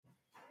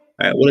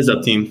All right, what is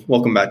up, team?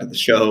 Welcome back to the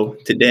show.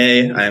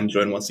 Today, I am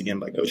joined once again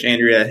by Coach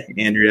Andrea.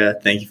 Andrea,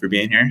 thank you for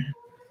being here.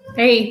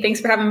 Hey, thanks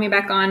for having me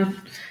back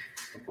on.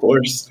 Of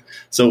course.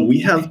 So we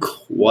have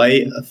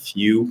quite a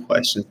few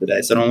questions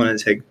today, so I don't want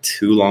to take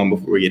too long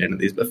before we get into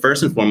these. But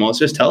first and foremost,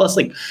 just tell us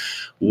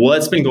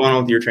what's been going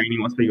on with your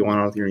training, what's been going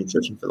on with your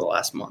nutrition for the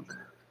last month.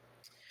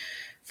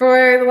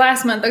 For the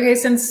last month, okay,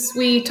 since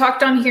we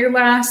talked on here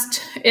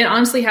last, it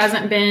honestly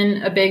hasn't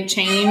been a big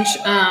change.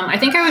 I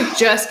think I was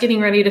just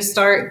getting ready to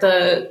start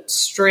the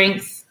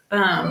strength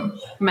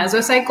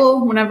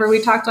mesocycle whenever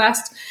we talked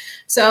last.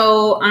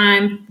 So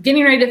I'm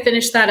getting ready to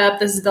finish that up.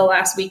 This is the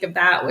last week of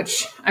that,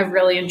 which I've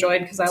really enjoyed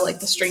because I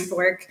like the strength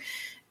work.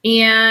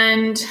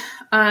 And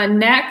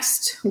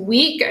next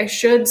week, I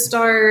should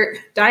start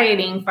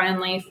dieting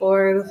finally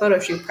for the photo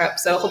shoot prep.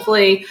 So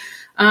hopefully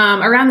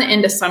around the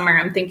end of summer,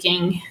 I'm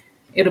thinking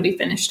it'll be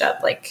finished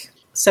up like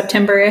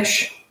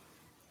September-ish.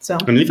 So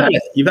and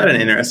you've had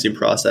an interesting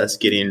process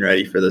getting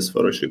ready for this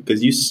photo shoot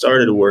because you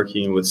started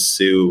working with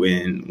Sue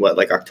in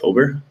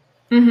October?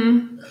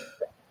 Mm-hmm.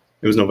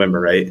 It was November,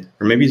 right?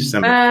 Or maybe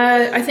December?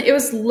 I think it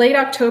was late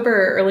October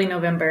or early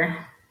November.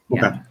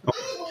 Okay.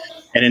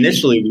 And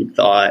initially we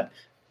thought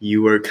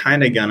you were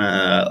kind of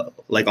gonna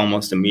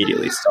almost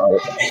immediately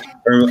start,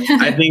 or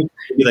I think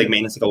maybe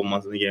maintenance a couple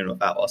months and then get into a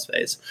fat loss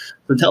phase.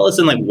 So tell us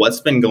what's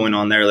been going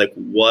on there,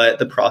 what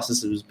the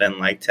process has been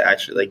like to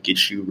actually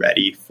get you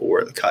ready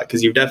for the cut,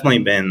 because you've definitely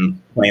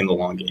been playing the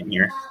long game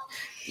here.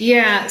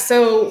 Yeah,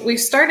 so we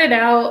started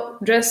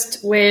out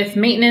just with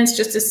maintenance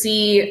just to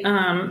see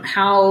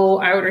how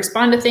I would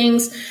respond to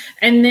things.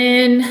 And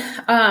then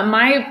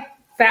my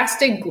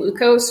fasted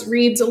glucose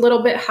reads a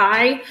little bit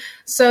high.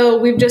 So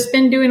we've just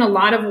been doing a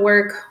lot of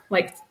work,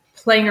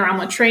 playing around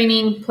with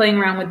training, playing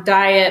around with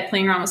diet,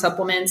 playing around with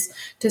supplements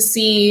to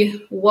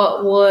see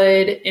what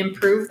would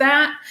improve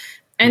that.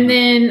 And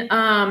then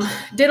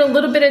did a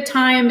little bit of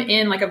time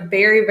in a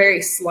very,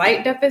 very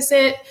slight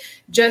deficit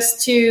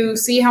just to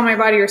see how my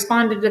body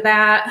responded to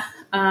that,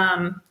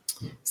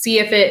 see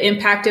if it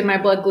impacted my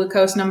blood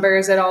glucose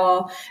numbers at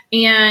all.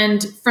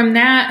 And from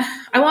that,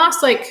 I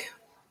lost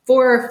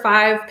 4 or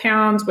 5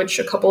 pounds, which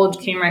a couple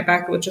came right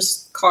back with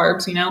just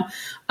carbs,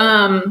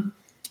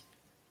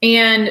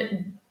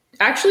 and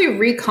actually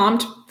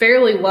recomped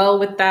fairly well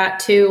with that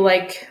too.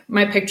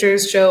 My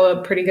pictures show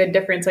a pretty good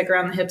difference,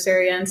 around the hips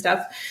area and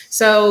stuff.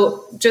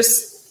 So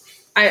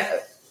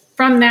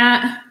from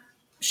that,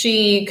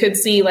 she could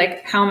see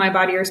how my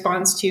body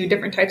responds to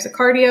different types of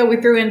cardio. We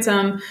threw in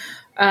some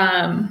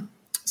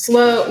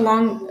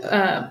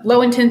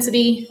low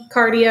intensity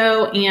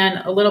cardio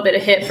and a little bit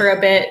of HIIT for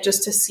a bit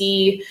just to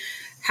see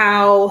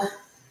how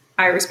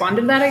I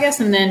responded to that, I guess.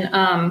 And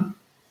then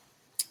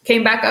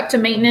came back up to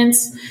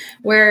maintenance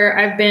where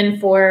I've been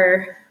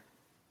for,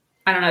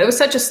 I don't know, it was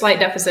such a slight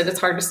deficit. It's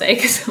hard to say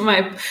because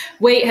my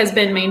weight has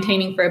been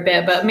maintaining for a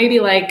bit, but maybe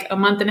a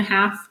month and a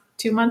half,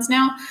 2 months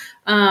now.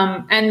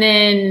 And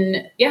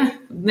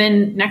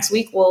then next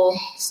week we'll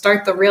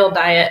start the real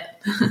diet.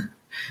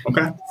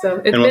 Okay. So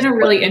it's been a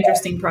really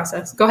interesting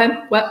process. Go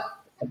ahead. What?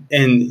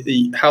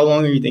 And how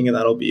long are you thinking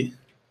that'll be?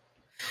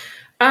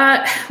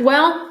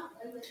 Well,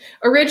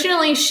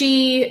 originally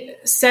she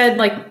said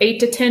 8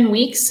 to 10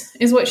 weeks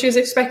is what she was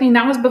expecting.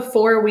 That was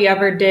before we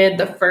ever did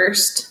the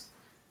first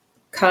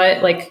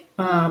cut,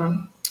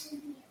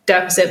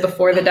 deficit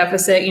before the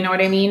deficit, you know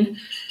what I mean?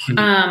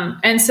 Mm-hmm.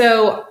 And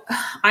so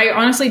I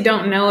honestly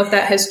don't know if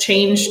that has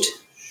changed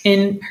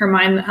in her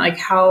mind,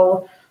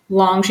 how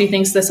long she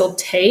thinks this will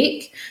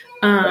take.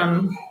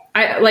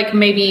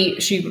 Maybe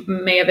she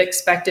may have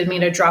expected me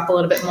to drop a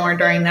little bit more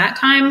during that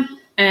time.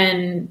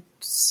 And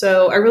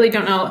so I really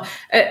don't know.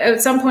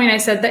 At some point I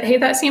said that, hey,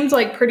 that seems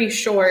pretty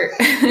short.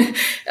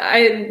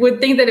 I would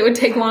think that it would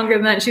take longer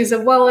than that. She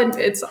said, well,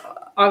 it's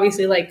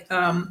obviously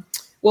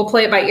we'll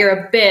play it by ear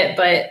a bit,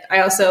 but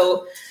I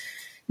also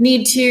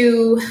need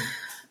to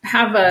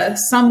have a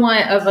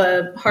somewhat of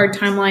a hard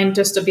timeline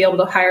just to be able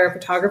to hire a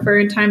photographer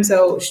in time.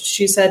 So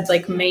she said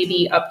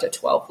maybe up to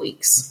 12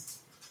 weeks.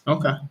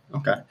 Okay.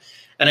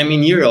 And I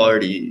mean,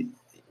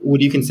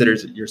 would you consider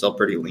yourself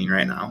pretty lean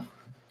right now?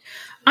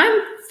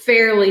 I'm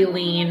fairly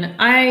lean.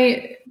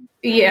 I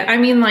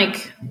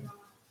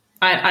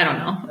don't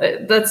know.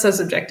 That's so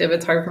subjective.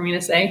 It's hard for me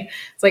to say.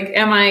 It's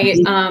am I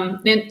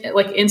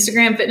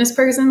Instagram fitness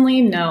person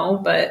lean? No,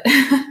 but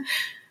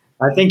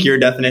I think your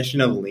definition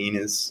of lean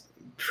is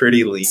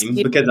pretty lean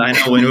because I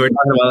know when we were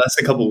talking about this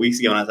a couple of weeks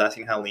ago and I was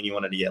asking how lean you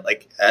wanted to get,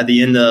 at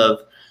the end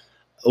of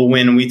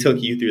when we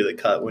took you through the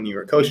cut when you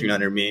were coaching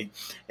under me,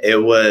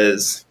 it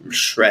was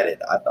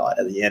shredded, I thought,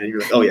 at the end. And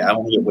you're oh yeah, I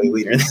want to get way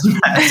leaner than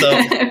that. So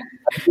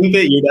I think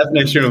that your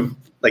definition of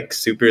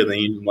super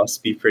lean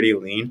must be pretty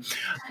lean.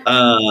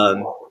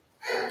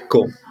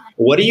 Cool.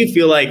 What do you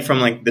feel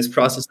from this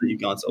process that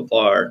you've gone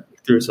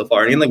through so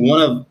far? And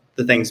one of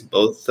the things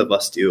both of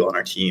us do on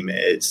our team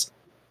is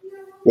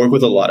work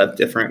with a lot of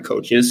different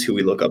coaches who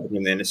we look up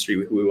in the industry,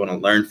 who we want to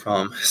learn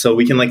from. So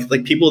we can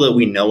people that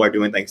we know are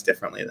doing things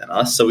differently than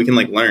us. So we can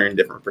learn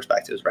different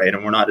perspectives, right?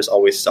 And we're not just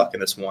always stuck in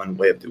this one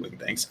way of doing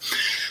things.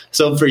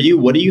 So for you,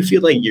 what do you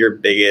feel your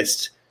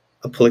biggest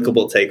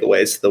applicable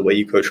takeaways to the way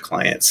you coach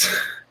clients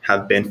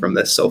have been from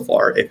this so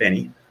far, if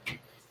any?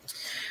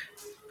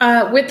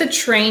 With the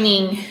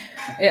training,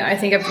 I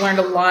think I've learned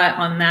a lot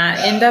on that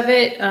end of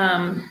it.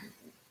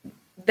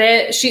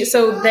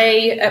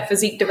 They at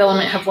Physique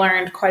Development have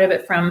learned quite a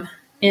bit from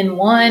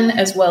N1,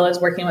 as well as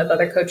working with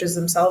other coaches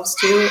themselves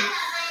too.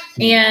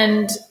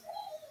 And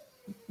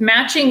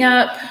matching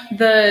up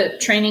the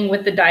training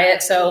with the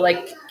diet. So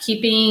like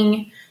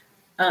keeping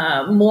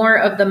more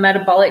of the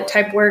metabolic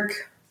type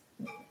work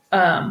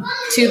to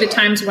the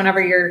times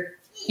whenever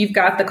you've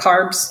got the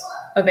carbs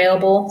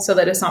available, so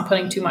that it's not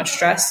putting too much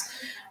stress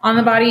on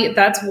the body.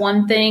 That's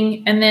one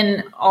thing. And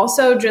then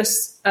also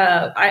just,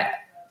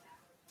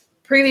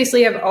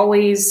 previously I've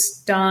always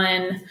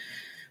done,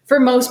 for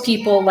most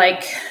people,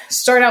 like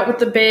start out with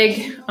the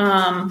big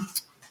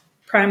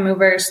prime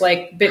movers,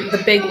 like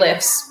the big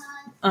lifts,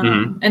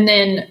 and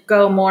then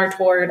go more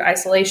toward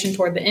isolation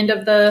toward the end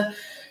of the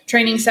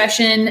training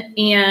session,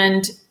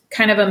 and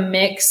kind of a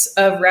mix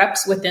of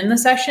reps within the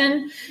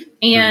session.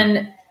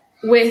 And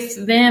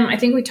with them, I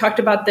think we talked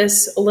about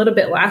this a little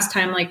bit last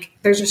time, like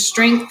there's a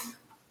strength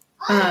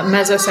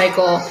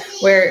mesocycle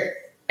where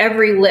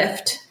every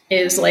lift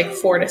is like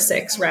 4 to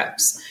 6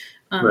 reps.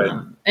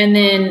 And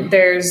then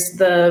there's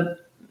the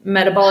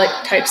metabolic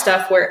type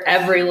stuff where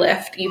every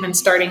lift, even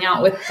starting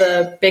out with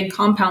the big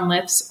compound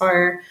lifts,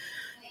 are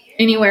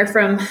anywhere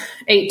from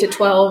 8 to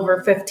 12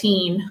 or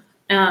 15.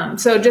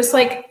 So just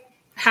like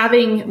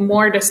having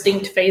more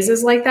distinct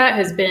phases like that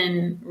has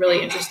been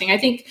really interesting. I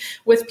think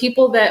with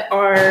people that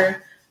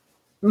are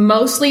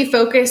mostly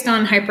focused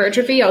on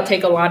hypertrophy, I'll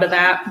take a lot of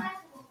that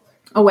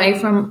away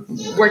from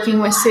working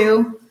with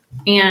Sue,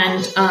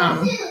 and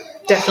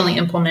definitely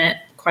implement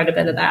quite a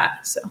bit of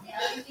that. So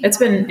it's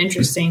been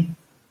interesting.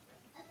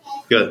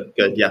 Good.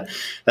 Yeah.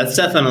 That's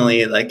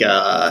definitely like,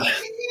 I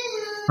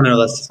know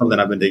that's something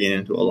I've been digging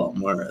into a lot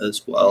more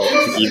as well.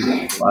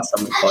 Even last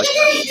time we talked,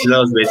 I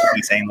was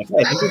basically saying like, hey,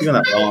 I think you're doing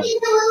that wrong.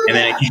 And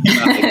then it came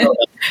out like, oh,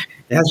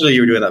 actually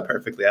you were doing that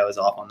perfectly. I was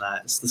off on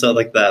that. So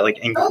like that, like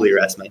incomplete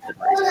rest method,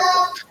 for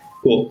example.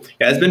 Cool.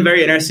 Yeah, it's been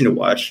very interesting to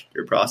watch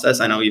your process.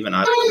 I know even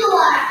and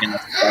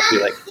that's exactly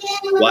like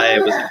why I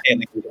was like, hey,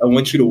 like, I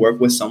want you to work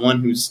with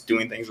someone who's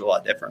doing things a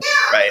lot different,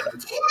 right?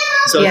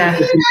 So yeah.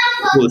 It's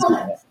cool to see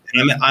that.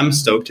 And I'm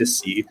stoked to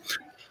see.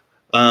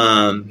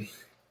 I'm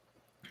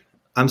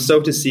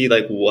stoked to see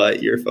like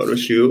what your photo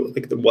shoot,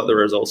 like what the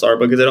results are,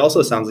 because it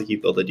also sounds like you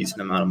built a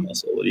decent amount of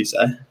muscle. What do you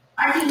say?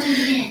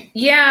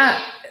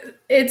 Yeah,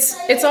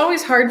 it's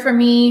always hard for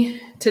me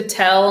to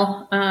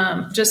tell,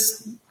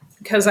 just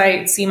because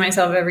I see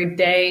myself every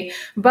day,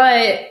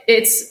 but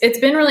it's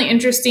been really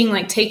interesting,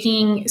 like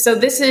so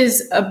this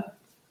is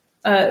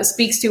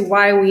speaks to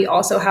why we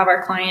also have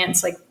our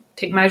clients like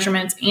take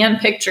measurements and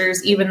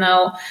pictures, even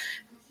though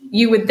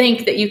you would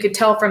think that you could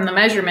tell from the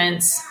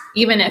measurements,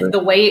 even if the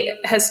weight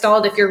has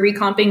stalled. If you're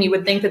recomping, you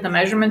would think that the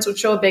measurements would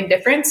show a big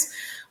difference.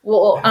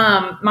 Well,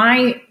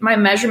 my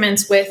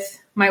measurements with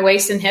my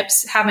waist and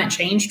hips haven't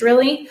changed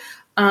really.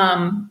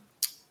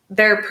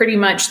 They're pretty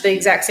much the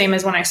exact same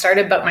as when I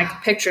started, but my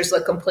pictures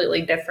look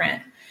completely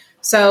different.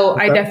 So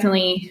I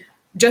definitely,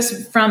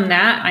 just from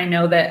that, I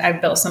know that I've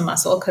built some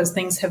muscle because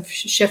things have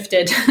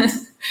shifted.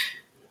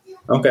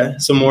 Okay.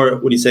 So more,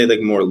 what do you say,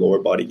 like more lower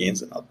body gains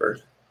than upper?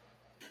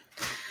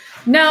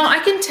 No, I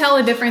can tell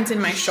a difference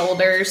in my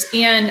shoulders.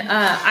 And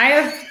I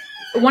have,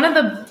 one of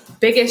the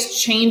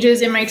biggest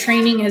changes in my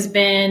training has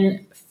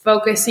been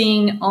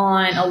focusing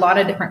on a lot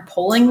of different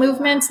pulling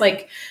movements.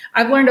 Like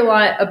I've learned a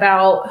lot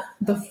about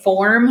the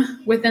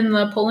form within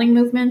the pulling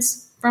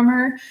movements from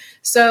her.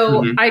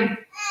 So I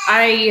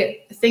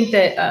think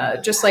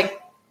that just like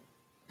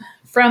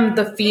from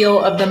the feel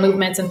of the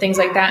movements and things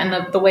like that,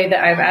 and the way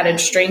that I've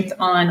added strength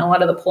on a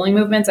lot of the pulling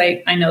movements,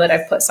 I know that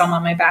I've put some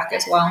on my back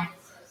as well.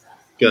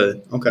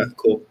 Good. Okay,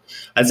 cool.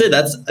 I'd say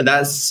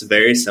that's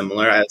very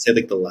similar. I would say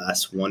like the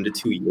last 1 to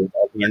 2 years,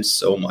 I've learned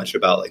so much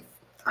about like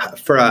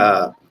for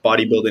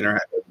bodybuilding or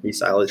hypertrophy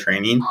style of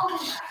training,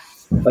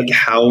 like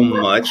how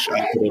much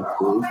I could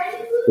improve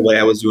the way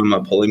I was doing my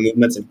pulling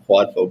movements and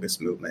quad focus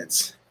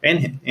movements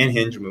and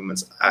hinge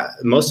movements.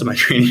 Most of my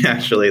training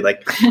actually,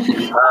 like, but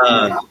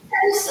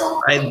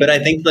I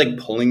think like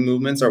pulling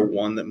movements are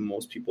one that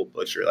most people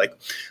butcher. Like,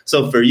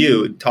 so for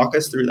you, talk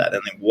us through that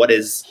and like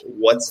what's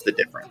the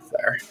difference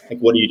there? Like,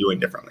 what are you doing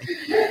differently?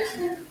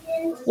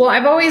 Well,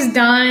 I've always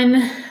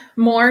done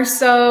more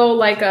so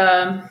like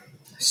a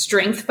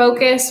strength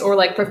focus or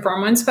like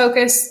performance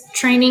focus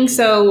training.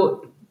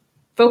 So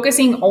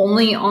focusing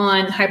only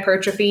on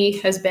hypertrophy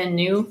has been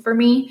new for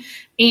me.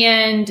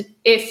 And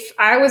if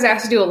I was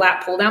asked to do a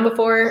lat pull down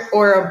before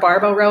or a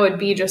barbell row, it'd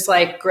be just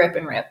like grip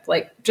and rip,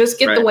 like just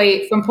get the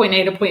weight from point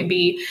A to point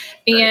B.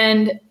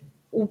 And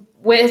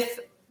with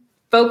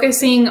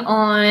focusing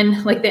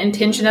on like the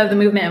intention of the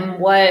movement and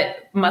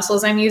what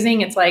muscles I'm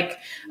using, it's like,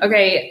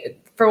 okay,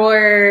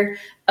 for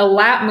a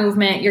lat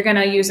movement, you're going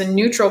to use a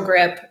neutral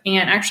grip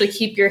and actually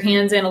keep your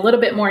hands in a little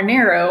bit more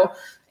narrow.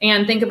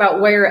 and think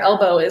about where your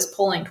elbow is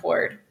pulling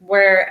toward.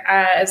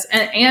 Whereas,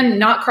 and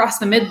not cross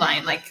the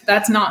midline. Like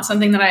that's not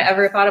something that I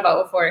ever thought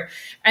about before.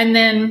 And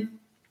then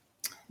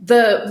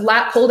the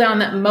lat pull down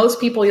that most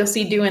people you'll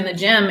see do in the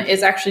gym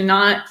is actually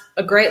not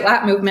a great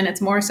lat movement.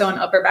 It's more so an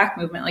upper back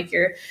movement. Like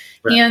your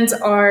hands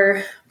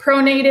are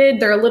pronated,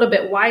 they're a little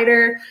bit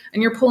wider,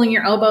 and you're pulling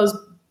your elbows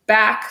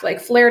back,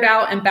 like flared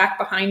out and back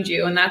behind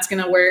you. And that's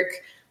going to work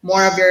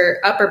more of your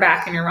upper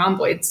back and your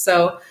rhomboids.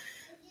 So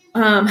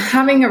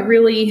having a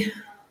really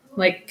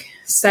like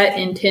set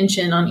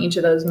intention on each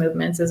of those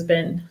movements has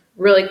been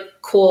really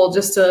cool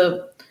just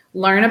to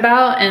learn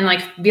about and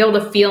like be able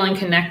to feel and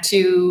connect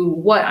to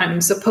what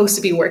I'm supposed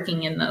to be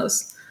working in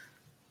those.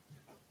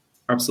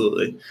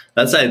 Absolutely.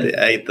 That's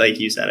I like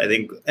you said, I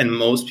think, and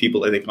most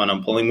people, I think on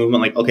a pulling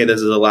movement, like, okay,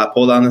 this is a lat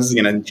pull down. This is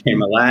going to train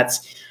my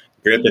lats,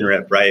 grip and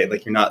rip, right?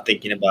 Like you're not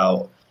thinking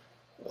about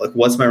like,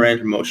 what's my range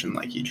of motion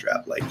like each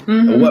rep? Like what's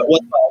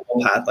my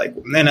whole path like?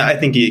 And I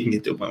think you can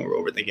get to a point where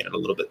we're overthinking it a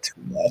little bit too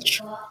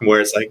much, where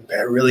it's like,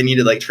 I really need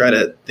to like try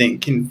to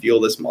think and feel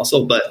this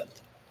muscle. But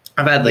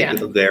I've had like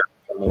a very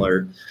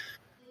similar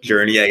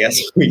journey, I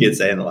guess we could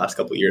say, in the last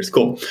couple of years.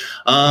 Cool.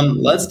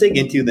 Let's dig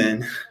into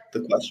then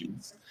the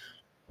questions.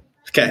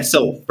 Okay,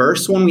 so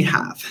first one we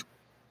have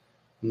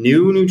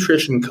new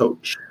nutrition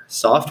coach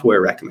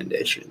software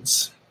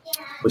recommendations.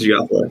 What you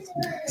got for us?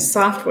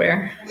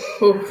 Software.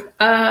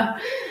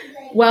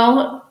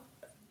 Well,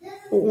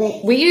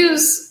 we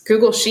use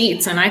Google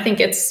Sheets, and I think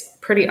it's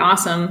pretty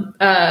awesome.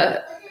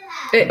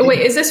 Wait,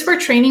 is this for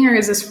training or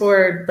is this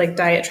for like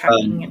diet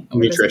tracking?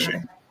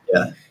 Nutrition.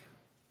 Yeah.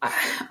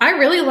 I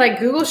really like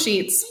Google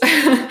Sheets.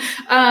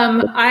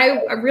 I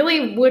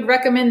really would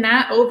recommend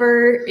that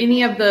over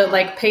any of the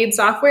like paid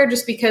software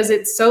just because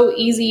it's so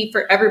easy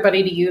for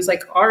everybody to use.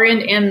 Like our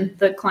end and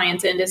the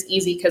client's end is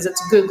easy because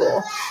it's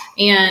Google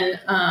and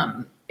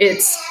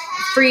it's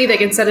free. They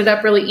can set it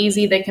up really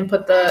easy. They can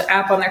put the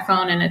app on their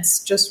phone and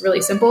it's just really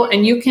simple.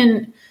 And if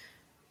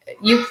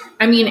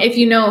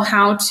you know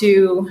how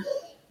to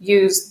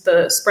use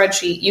the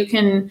spreadsheet, you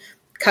can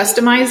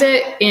customize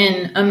it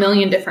in a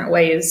million different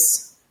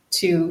ways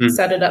to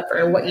set it up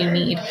for what you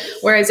need.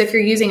 Whereas if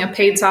you're using a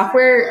paid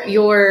software,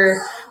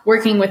 you're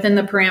working within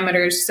the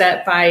parameters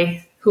set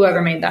by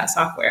whoever made that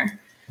software.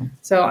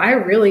 So I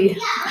really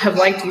have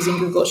liked using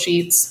Google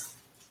Sheets.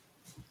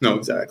 No,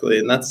 exactly.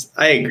 And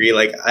I agree.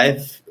 Like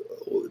I've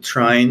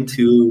trying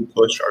to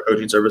push our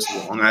coaching service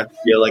along. I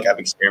feel like I've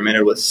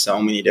experimented with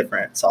so many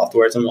different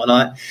softwares and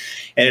whatnot.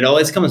 And it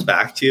always comes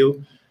back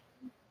to,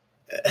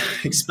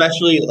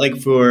 especially like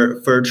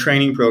for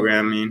training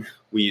programming,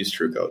 we use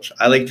TrueCoach.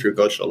 I like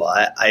TrueCoach a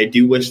lot. I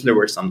do wish there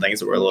were some things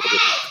that were a little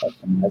bit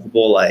more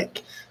customizable.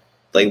 Like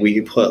we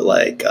could put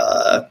like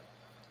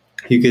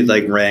you could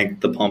like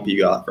rank the pump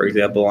you got, for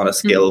example, on a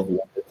scale of 1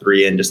 to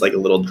 3, and just like a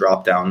little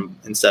drop down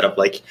instead of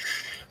like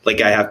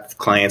I have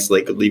clients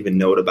like leave a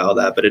note about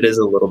that, but it is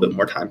a little bit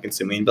more time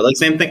consuming. But like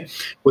same thing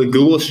with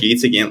Google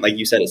Sheets, again, like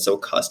you said, it's so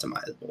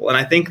customizable. And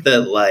I think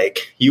that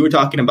like you were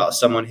talking about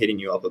someone hitting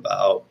you up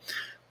about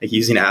like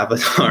using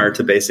Avatar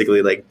to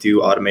basically like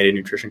do automated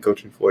nutrition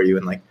coaching for you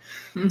and like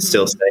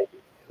still say,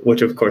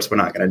 which of course we're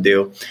not going to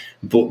do,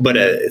 but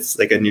it's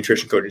like a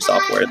nutrition coaching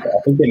software. So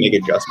I think they make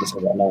adjustments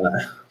and whatnot.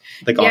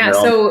 Like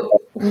so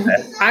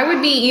I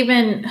would be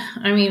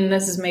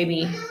this is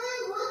maybe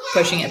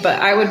pushing it, but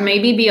I would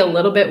maybe be a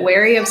little bit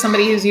wary of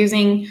somebody who's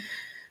using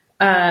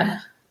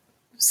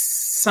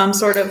some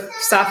sort of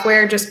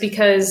software just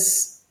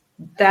because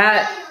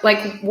that,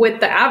 like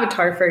with the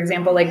Avatar, for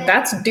example, like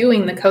that's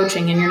doing the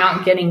coaching and you're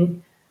not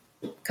getting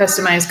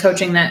customized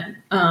coaching that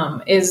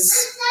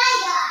is,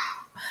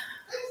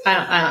 I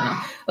don't know.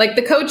 Like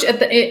the coach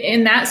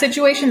in that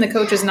situation, the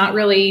coach is not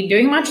really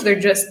doing much. They're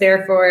just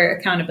there for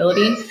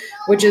accountability,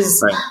 which is,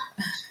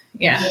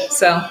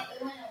 so.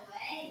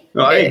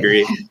 No, I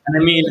agree. And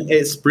I mean,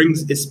 it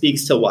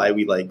speaks to why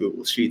we like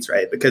Google Sheets,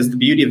 right? Because the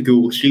beauty of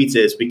Google Sheets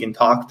is we can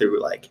talk through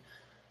like,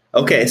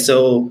 okay,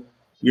 so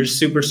you're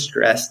super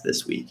stressed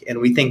this week. And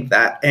we think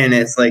that, and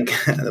it's like,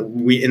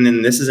 and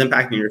then this is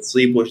impacting your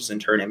sleep, which is in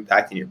turn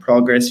impacting your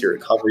progress, your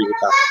recovery.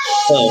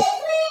 So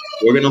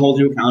we're going to hold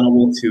you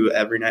accountable to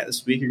every night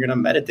this week. You're going to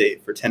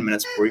meditate for 10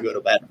 minutes before you go to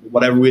bed.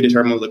 Whatever we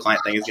determine what the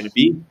client thing is going to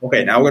be.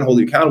 Okay, now we're going to hold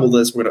you accountable to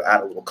this. We're going to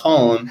add a little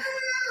column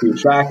to your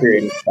tracker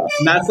and stuff.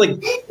 And that's like,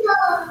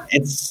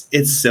 it's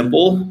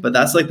simple, but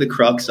that's like the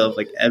crux of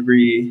like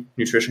every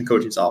nutrition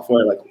coaching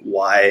software. Like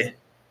why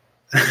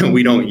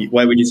we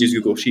just use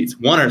Google Sheets.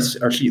 One,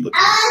 our sheet looks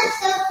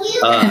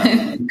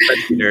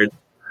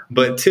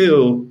but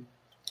two,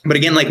 but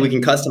again, like we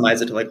can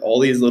customize it to like all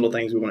these little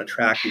things we want to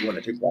track, we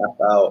want to graph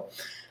out.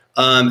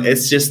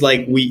 It's just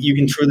like you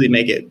can truly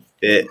make it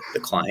fit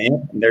the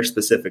client and their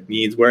specific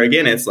needs. Where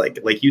again, it's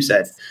like you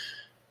said,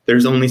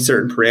 there's only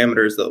certain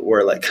parameters that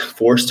we're like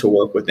forced to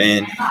work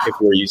within if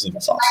we're using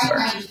a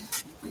software.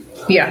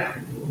 Yeah,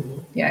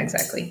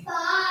 exactly.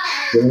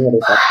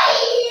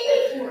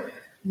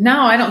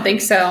 No, I don't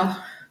think so.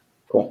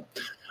 Cool.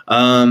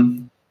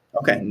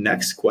 Okay,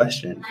 next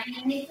question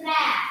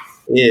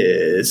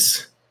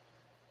is,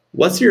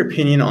 What's your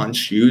opinion on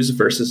shoes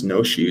versus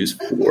no shoes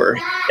for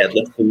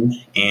deadlifting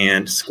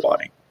and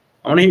squatting?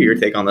 I want to hear your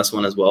take on this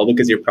one as well,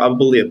 because you're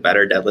probably a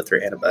better deadlifter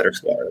and a better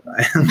squatter than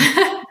I am.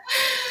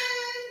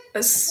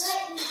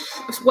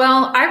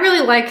 Well, I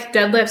really like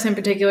deadlifts in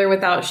particular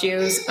without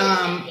shoes.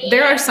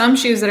 There are some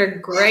shoes that are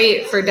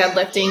great for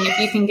deadlifting. If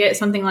you can get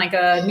something like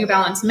a New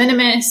Balance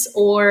Minimus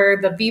or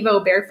the Vivo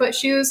barefoot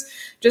shoes,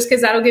 just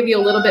because that'll give you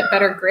a little bit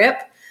better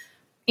grip.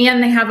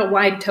 And they have a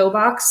wide toe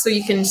box, so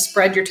you can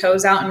spread your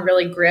toes out and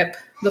really grip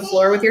the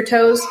floor with your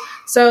toes.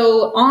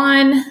 So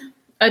on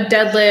a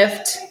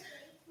deadlift,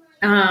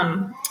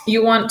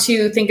 you want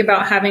to think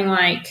about having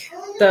like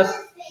the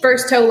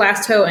first toe,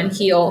 last toe, and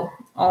heel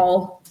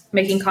all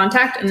making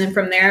contact. And then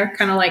from there,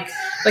 kind of like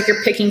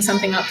you're picking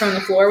something up from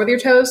the floor with your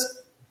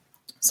toes.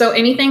 So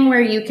anything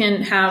where you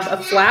can have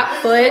a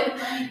flat foot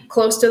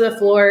close to the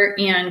floor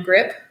and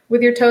grip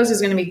with your toes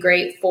is going to be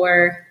great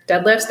for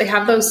deadlifts. They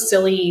have those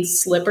silly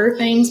slipper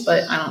things,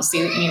 but I don't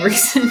see any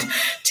reason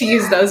to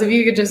use those. If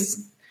you could just,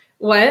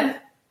 what?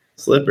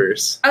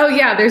 Slippers. Oh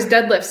yeah, there's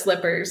deadlift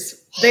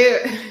slippers. They're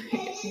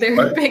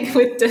What? big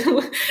with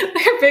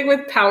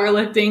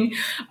powerlifting.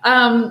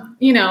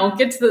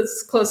 Get to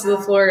as close to the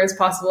floor as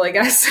possible, I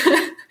guess.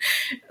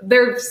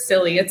 They're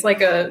silly. It's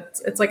like a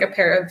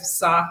pair of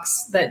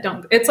socks that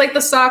don't. It's like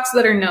the socks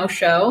that are no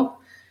show,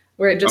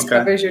 where it just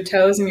covers your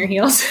toes and your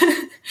heels.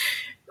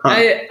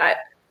 I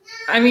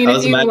mean,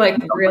 if you like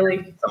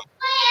really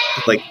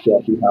like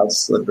Jackie House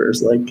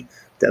slippers, like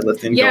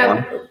deadlifting.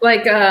 Yeah,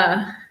 like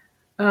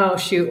oh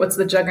shoot, what's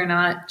the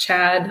juggernaut?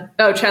 Chad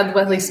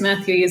Wesley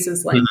Smith, who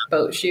uses like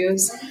boat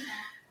shoes.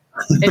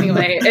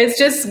 Anyway,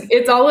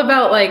 it's all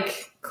about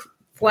like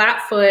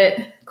flat foot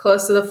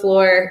close to the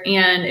floor.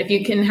 And if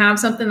you can have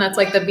something that's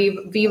like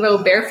the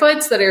Vivo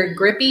barefoots that are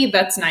grippy,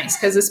 that's nice.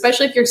 Because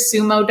especially if you're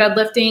sumo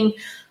deadlifting,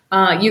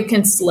 you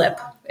can slip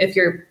if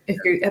you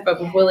have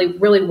a really,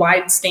 really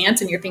wide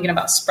stance and you're thinking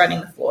about spreading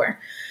the floor.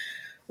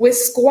 With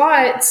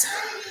squats,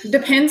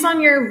 depends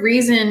on your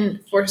reason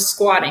for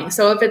squatting.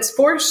 So if it's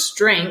for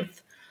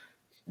strength,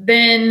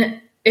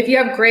 then if you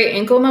have great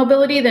ankle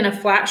mobility, then a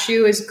flat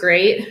shoe is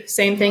great.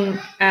 Same thing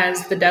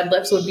as the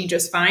deadlifts would be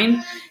just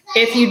fine.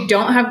 If you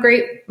don't have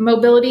great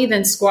mobility,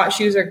 then squat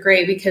shoes are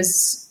great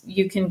because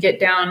you can get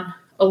down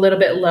a little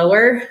bit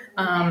lower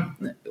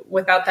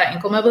without that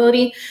ankle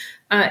mobility.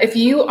 If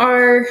you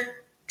are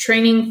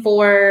training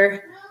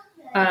for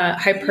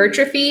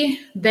hypertrophy,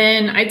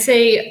 then I'd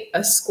say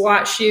a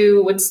squat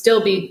shoe would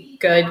still be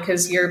good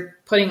because you're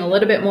putting a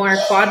little bit more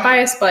quad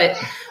bias. But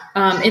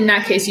in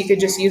that case, you could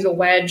just use a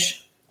wedge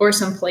or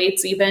some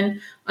plates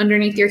even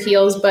underneath your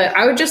heels. But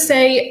I would just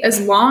say as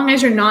long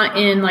as you're not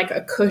in like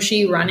a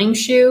cushy running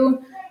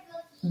shoe,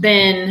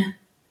 then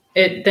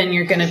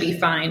you're going to be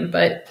fine.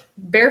 But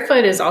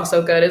barefoot is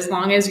also good as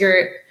long as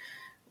you're,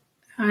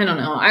 I don't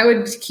know, I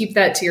would keep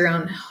that to your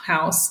own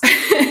house,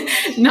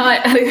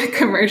 not at a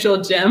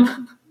commercial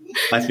gym.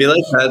 I feel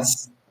like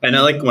I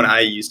know like when I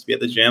used to be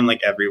at the gym,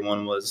 like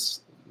everyone was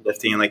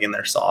lifting like in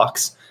their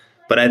socks.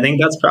 But I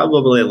think that's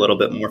probably a little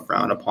bit more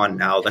frowned upon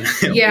now than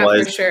it was. Yeah,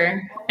 for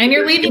sure. And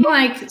you're leaving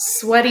like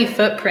sweaty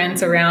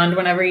footprints around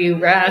whenever you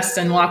rest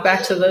and walk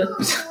back to the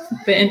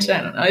bench.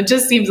 I don't know. It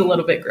just seems a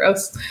little bit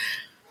gross.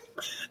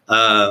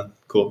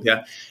 Cool.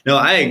 Yeah. No,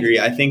 I agree.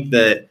 I think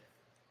that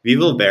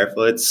Vivo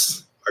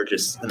barefoots are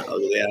just an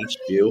ugly ass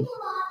shoe.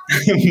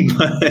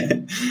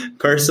 But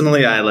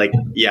personally, I like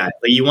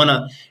you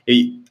want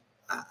to,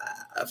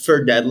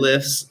 for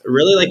deadlifts,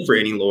 really like for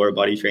any lower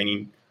body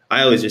training,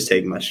 I always just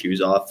take my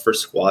shoes off. For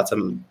squats,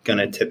 I'm going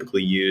to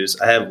typically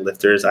I have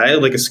lifters. I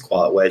have like a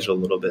squat wedge a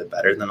little bit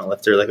better than a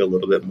lifter, like a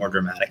little bit more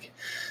dramatic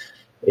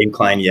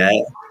incline yet.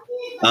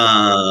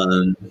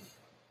 But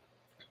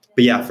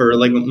yeah, for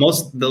like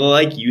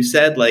like you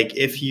said, like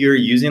if you're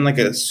using like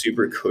a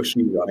super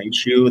cushy running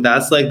shoe,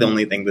 that's like the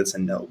only thing that's a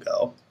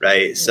no-go,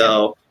 right? Yeah.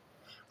 So,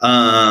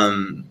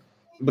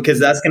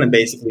 because that's going to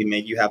basically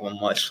make you have a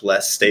much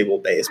less stable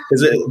base.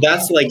 Because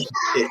that's like,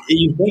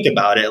 you think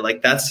about it,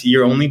 like that's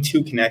your only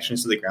two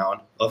connections to the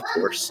ground, of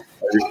course,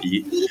 your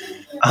feet.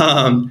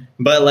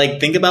 But like,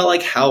 think about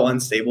like how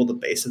unstable the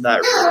base of that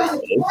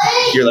really is.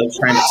 You're like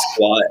trying to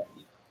squat.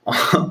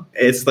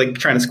 It's like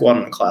trying to squat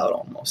on a cloud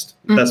almost.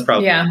 That's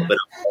probably a little bit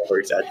of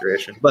over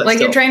exaggeration. But like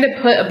you're trying to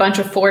put a bunch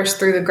of force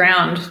through the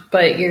ground,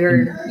 but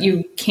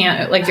you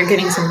can't, like you're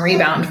getting some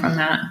rebound from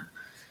that.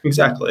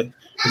 Exactly.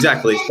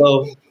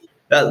 So,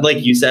 that,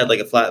 like you said, like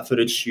a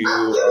flat-footed shoe,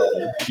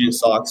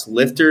 socks.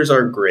 Lifters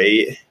are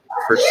great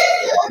for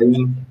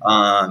squatting.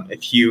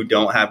 If you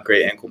don't have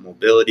great ankle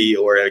mobility,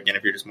 or again,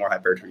 if you're just more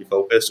hypertrophy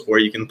focused, or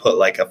you can put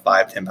like a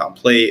 5-10 pound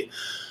plate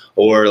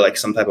or like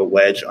some type of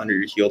wedge under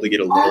your heel to get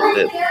a little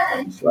bit,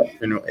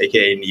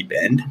 aka knee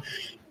bend.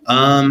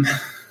 Yeah,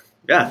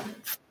 I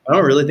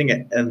don't really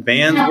think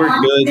Vans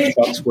were good.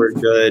 Chucks were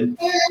good.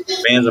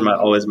 Vans are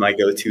always my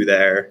go-to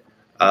there.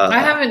 I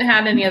haven't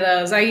had any of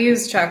those. I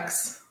use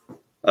Chucks.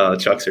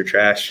 Chucks are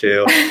trash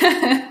too.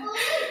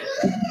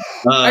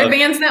 Are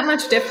Vans that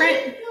much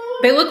different?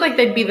 They look like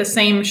they'd be the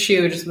same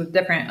shoe, just with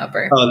different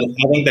upper. Oh,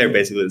 I think they're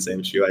basically the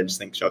same shoe. I just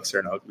think Chucks are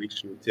an ugly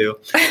shoe too.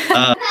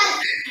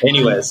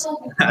 Anyways,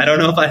 I don't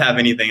know if I have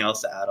anything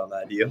else to add on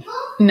that. Do you?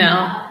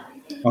 No.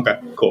 Okay,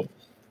 cool.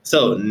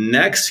 So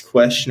next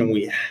question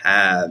we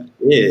have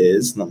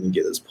is, let me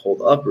get this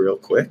pulled up real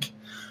quick.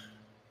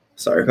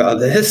 Sorry about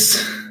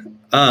this.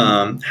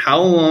 How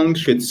long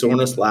should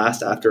soreness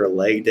last after a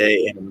leg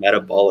day in a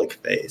metabolic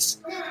phase?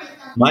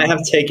 Might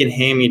have taken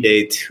hammy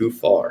day too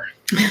far.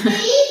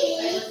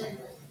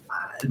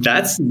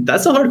 That's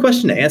a hard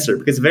question to answer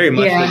because very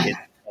much like it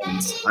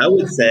depends. I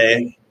would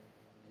say,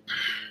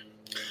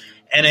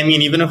 and I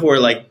mean, even if we're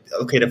like,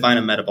 okay, define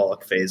a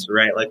metabolic phase,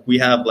 right? Like we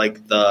have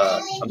like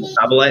the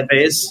metabolite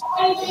phase,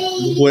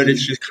 which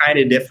is just kind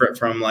of different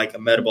from like a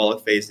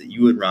metabolic phase that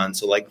you would run.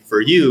 So like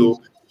for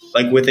you,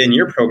 like within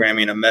your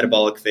programming, a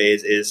metabolic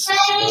phase is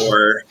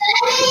you're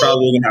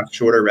probably going to have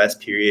shorter rest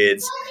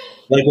periods.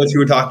 Like what you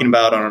were talking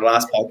about on our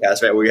last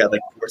podcast, right? Where you had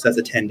like 4 sets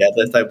of 10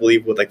 deadlifts, I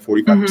believe, with like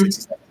 45 or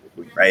 60 seconds a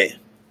week, right?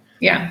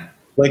 Yeah.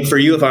 Like for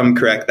you, if I'm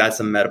correct, that's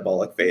a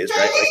metabolic phase,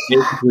 right? Like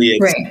basically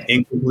it's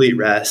incomplete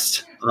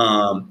rest.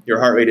 Your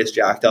heart rate is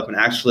jacked up. And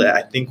actually,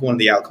 I think one of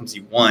the outcomes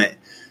you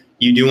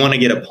do want to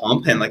get a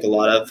pump and like a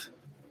lot of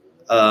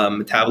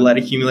metabolite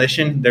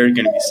accumulation. They're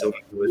going to be so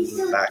good in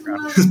the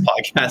background of this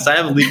podcast. I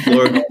have a leaf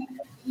blower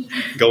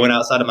going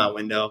outside of my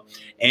window.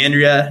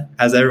 Andrea,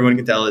 as everyone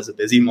can tell, is a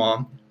busy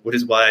mom, which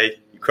is why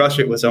you crush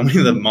it with so many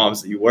of the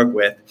moms that you work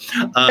with.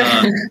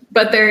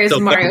 But there is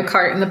Mario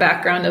Kart in the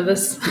background of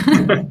this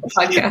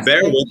podcast.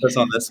 Bear with us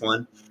on this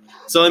one.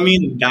 So, I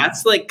mean,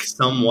 that's like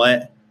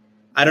somewhat,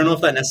 I don't know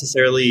if that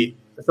necessarily,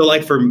 so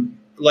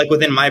like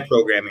within my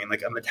programming,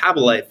 like a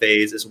metabolite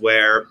phase is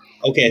where,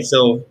 okay,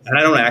 so, and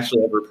I don't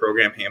actually ever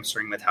program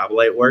hamstring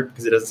metabolite work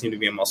because it doesn't seem to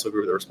be a muscle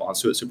group that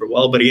responds to it super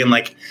well. But again,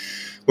 like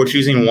we're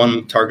choosing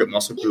one target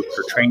muscle group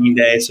per training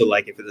day. So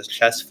like if it's a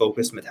chest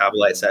focused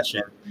metabolite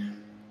session,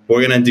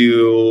 we're going to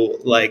do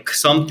like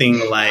something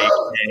like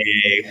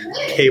a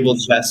cable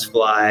chest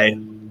fly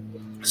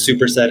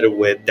supersetted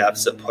with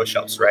deficit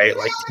push-ups, right?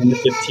 Like 10 to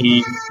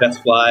 15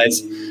 chest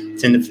flies,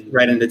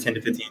 right into 10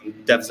 to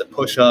 15 deficit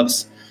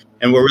push-ups.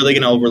 And we're really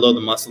going to overload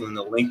the muscle in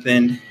the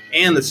lengthen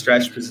and the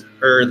stretch,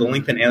 or the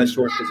lengthen and the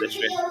short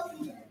position.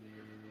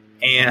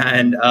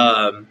 And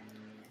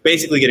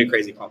basically get a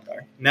crazy pump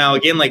there. Now,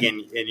 again, like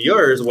in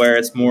yours, where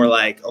it's more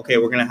like, okay,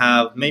 we're going to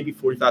have maybe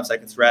 45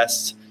 seconds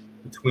rest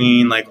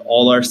between like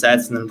all our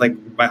sets. And then like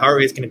my heart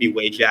rate is going to be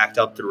way jacked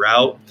up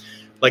throughout.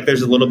 Like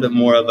there's a little bit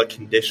more of a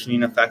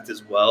conditioning effect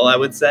as well, I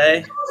would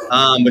say.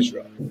 But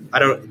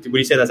would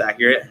you say that's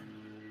accurate?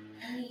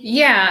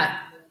 Yeah,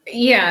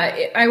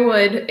 I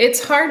would.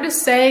 It's hard to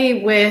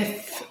say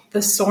with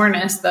the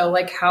soreness though,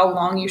 like how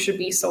long you should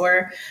be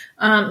sore.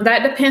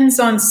 That depends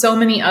on so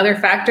many other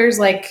factors.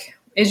 Like,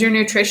 is your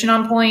nutrition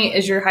on point?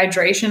 Is your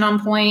hydration on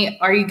point?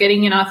 Are you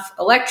getting enough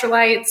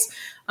electrolytes?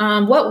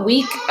 What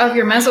week of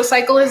your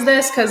mesocycle is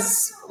this?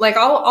 Because like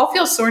I'll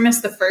feel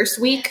soreness the first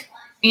week,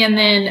 and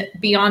then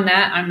beyond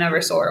that, I'm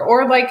never sore.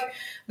 Or like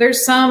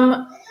there's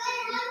some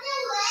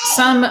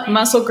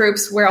muscle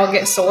groups where I'll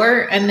get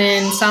sore, and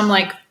then some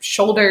like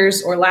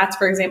shoulders or lats,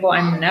 for example,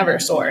 I'm never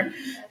sore,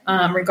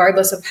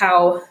 regardless of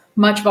how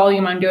much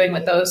volume I'm doing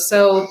with those.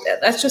 So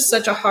that's just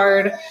such a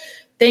hard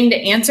thing to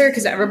answer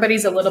because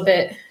everybody's a little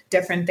bit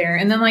different there.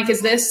 And then like,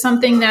 is this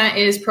something that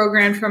is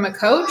programmed from a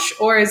coach,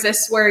 or is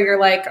this where you're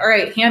like, all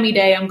right, hammy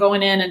day, I'm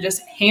going in and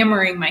just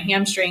hammering my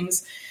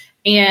hamstrings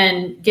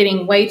and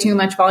getting way too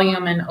much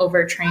volume and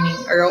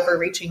overtraining or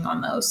overreaching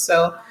on those?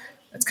 So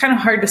it's kind of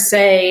hard to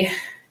say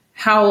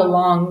how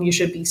long you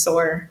should be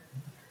sore.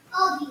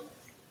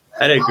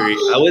 I'd agree.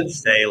 I would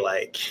say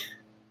like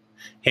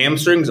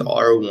hamstrings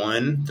are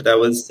one that I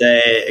would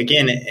say,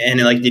 again,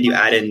 and like, did you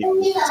add in new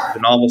movements? The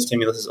novel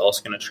stimulus is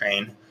also going to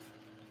train.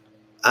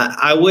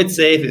 I would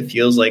say if it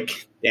feels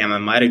like, damn, I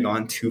might have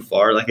gone too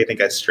far, like I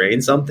think I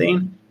strained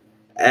something.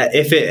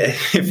 If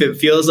it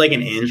feels like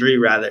an injury,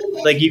 rather,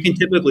 like you can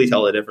typically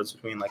tell the difference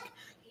between like,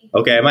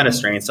 okay, I might have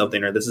strained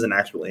something, or this is an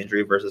actual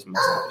injury versus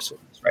muscle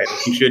soreness, right?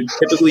 Like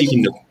you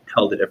can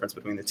tell the difference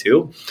between the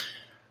two.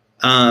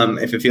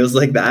 If it feels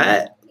like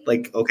that,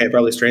 like, okay, I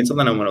probably strained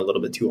something, I went a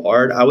little bit too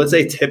hard. I would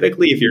say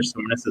typically if your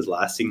soreness is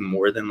lasting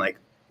more than like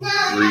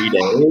 3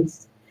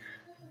 days,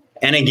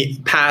 and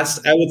again,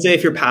 I would say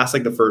if you're past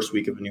like the first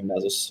week of a new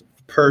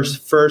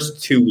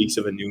first 2 weeks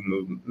of a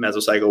new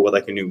mesocycle with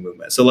like a new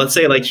movement. So let's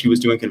say like she was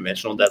doing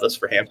conventional deadlifts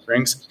for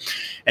hamstrings,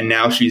 and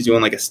now she's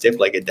doing like a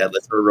stiff-legged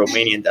deadlift or a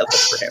Romanian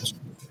deadlift for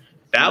hamstrings.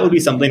 That would be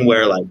something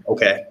where like,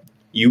 okay,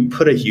 you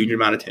put a huge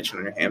amount of tension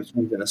on your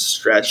hamstrings in a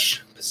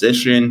stretch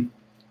position.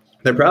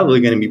 They're probably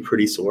going to be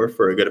pretty sore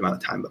for a good amount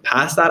of time. But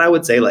past that, I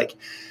would say like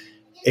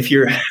if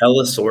you're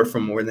hella sore for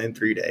more than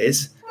 3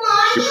 days,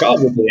 you're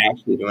probably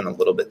actually doing a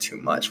little bit too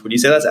much. Would you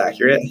say that's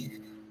accurate?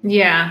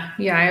 Yeah,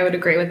 I would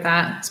agree with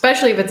that,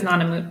 especially if it's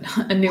not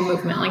a new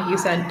movement, like you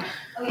said.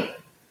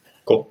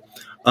 Cool.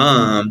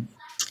 All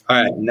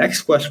right,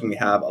 next question we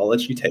have, I'll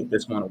let you take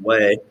this one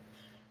away.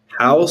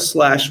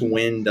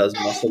 How/when does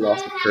muscle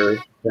loss occur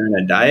during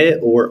a diet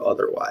or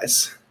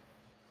otherwise?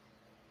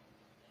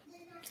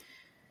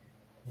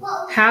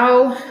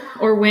 How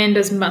or when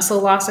does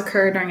muscle loss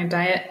occur during a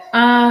diet?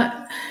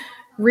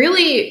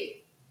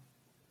 Really,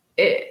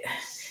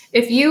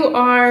 if you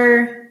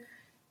are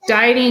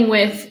dieting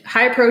with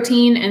high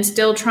protein and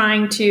still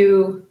trying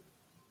to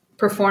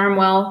perform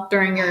well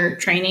during your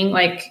training,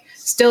 like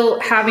still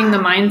having the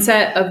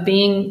mindset of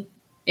being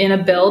in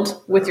a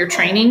build with your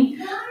training,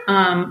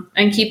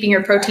 and keeping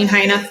your protein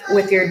high enough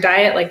with your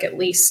diet, like at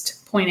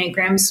least 0.8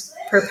 grams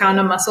per pound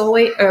of muscle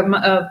weight,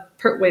 oh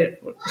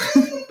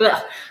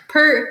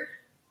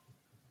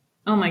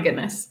my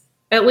goodness,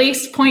 at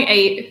least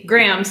 0.8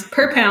 grams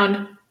per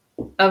pound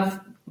of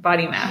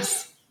body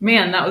mass.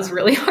 Man, that was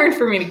really hard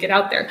for me to get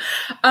out there.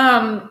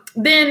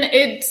 Then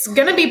it's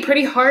going to be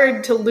pretty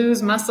hard to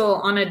lose muscle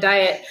on a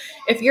diet.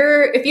 If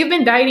you've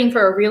been dieting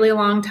for a really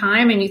long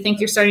time and you think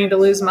you're starting to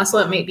lose muscle,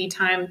 it may be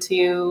time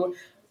to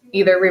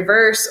either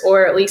reverse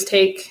or at least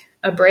take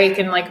a break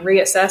and like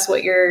reassess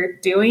what you're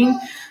doing.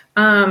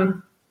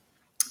 And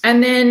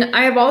then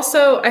I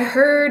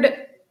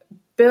heard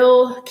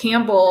Bill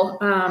Campbell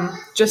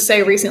just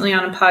say recently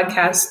on a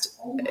podcast,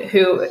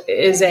 who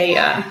is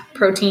a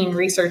protein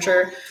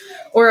researcher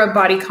or a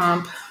body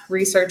comp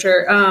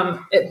researcher,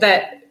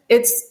 that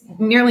it's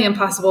nearly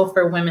impossible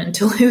for women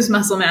to lose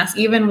muscle mass,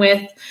 even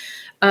with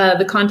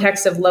the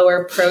context of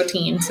lower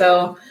protein.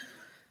 So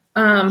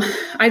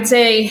I'd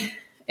say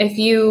if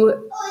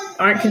you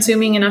aren't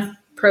consuming enough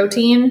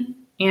protein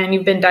and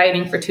you've been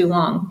dieting for too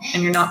long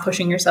and you're not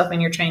pushing yourself in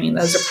your training,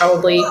 those are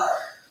probably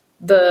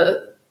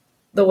the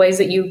ways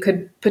that you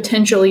could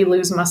potentially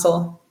lose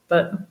muscle.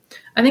 But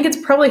I think it's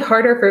probably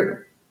harder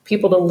for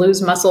people to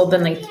lose muscle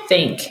than they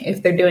think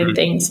if they're doing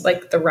things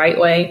like the right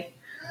way.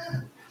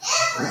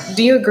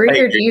 Do you agree,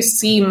 or do you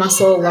see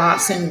muscle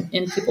loss in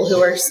people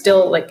who are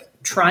still like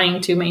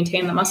trying to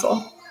maintain the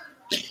muscle?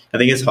 I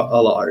think it's a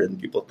lot harder than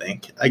people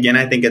think. Again,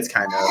 I think it's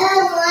kind of,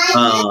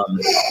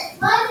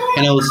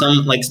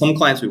 some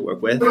clients we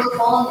work with,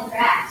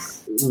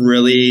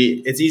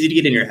 really, it's easy to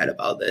get in your head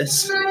about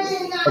this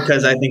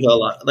because I think a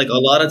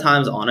lot of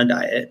times on a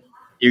diet,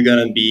 you're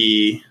going to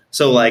be,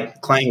 so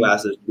like Klein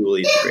Glass is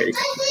really a great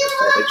example.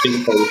 Right? Like she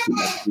has a photo shoot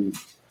next week.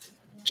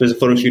 She has a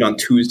photo shoot on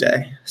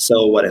Tuesday.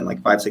 So what, in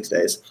like 5-6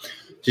 days?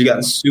 She's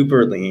gotten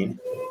super lean.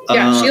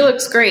 Yeah, she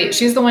looks great.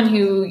 She's the one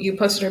who you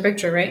posted her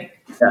picture, right?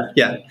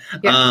 Yeah.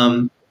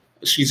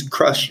 She's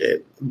crushed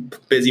it.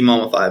 Busy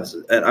mama fives,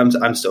 and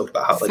I'm stoked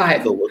about how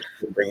like the look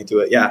she can bring into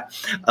it. Yeah.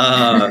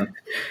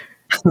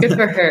 Good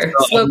for her.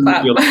 Slow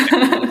clap.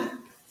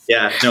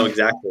 Yeah. No,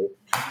 exactly.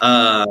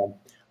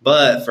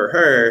 But for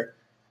her,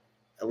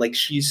 like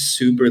she's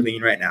super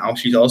lean right now.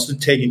 She's also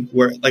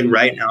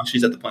right now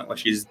she's at the point where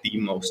she's the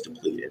most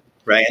depleted,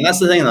 right? And that's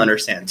the thing to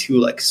understand too.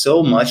 Like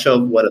so much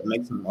of what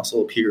makes the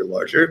muscle appear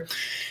larger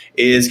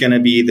is going to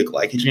be the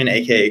glycogen,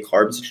 aka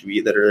carbs that you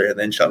eat that are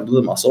then shut into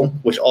the muscle,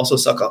 which also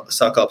suck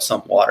up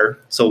some water,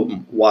 so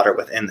water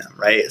within them,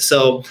 right?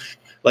 So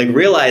like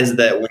realize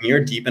that when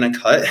you're deep in a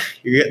cut,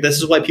 this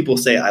is why people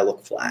say I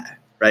look flat,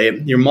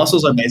 right? Your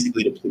muscles are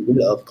basically depleted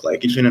of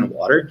glycogen and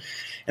water,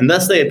 and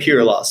thus they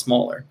appear a lot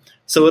smaller.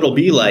 So it'll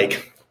be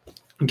like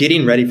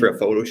getting ready for a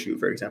photo shoot,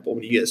 for example,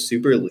 when you get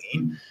super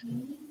lean,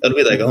 it'll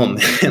be like, oh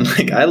man,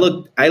 like I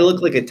look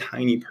like a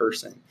tiny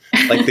person.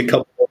 Like the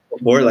couple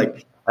before,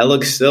 like I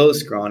look so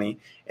scrawny.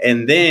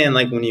 And then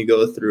like when you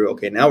go through,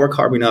 okay, now we're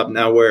carbing up,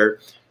 now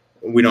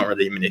we don't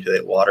really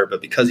manipulate water, but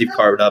because you've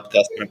carved up,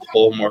 that's going to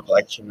pull more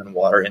glycogen and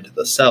water into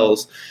the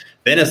cells.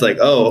 Then it's like,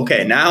 oh,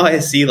 okay, now I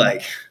see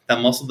like that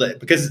muscle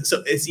because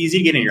so it's easy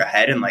to get in your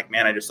head and like,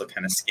 man, I just look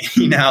kind of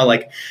skinny now.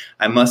 Like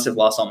I must have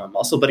lost all my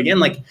muscle. But again,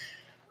 like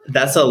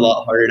that's a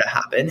lot harder to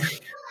happen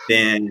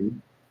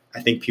than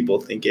I think people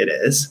think it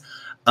is.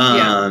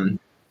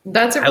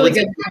 That's a really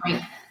good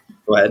point.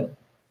 Go ahead.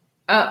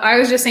 I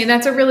was just saying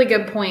that's a really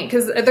good point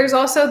because there's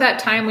also that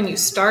time when you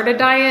start a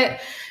diet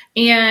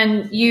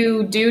and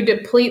you do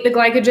deplete the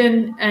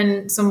glycogen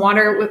and some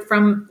water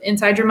from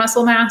inside your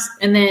muscle mass.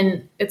 And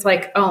then it's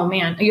like, oh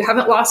man, you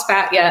haven't lost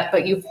fat yet,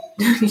 but you've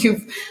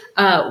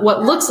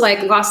what looks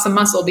like lost some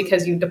muscle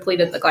because you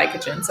depleted the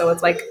glycogen. So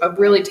it's like a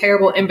really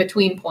terrible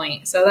in-between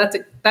point. So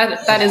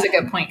that is a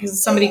good point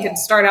because somebody could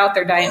start out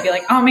their diet and be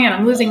like, oh man,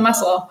 I'm losing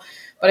muscle,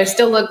 but I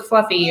still look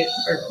fluffy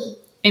or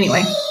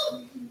anyway.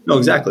 No,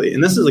 exactly.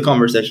 And this is a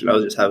conversation I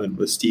was just having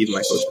with Steve,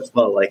 my coach, as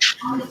well. Like,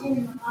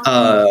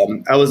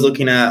 I was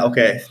looking at,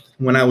 okay,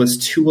 when I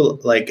was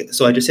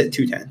so I just hit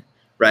 210,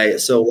 right?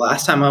 So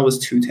last time I was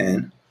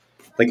 210,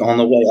 like on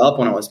the way up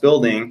when I was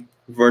building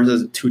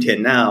versus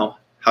 210 now,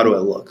 how do I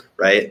look,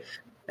 right?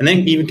 And then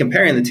even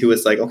comparing the two,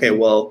 it's like, okay,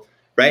 well,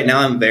 right now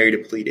I'm very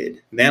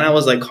depleted. Then I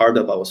was like carved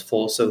up, I was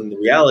full. So in the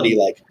reality,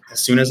 like as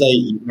soon as I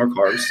eat more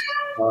carbs,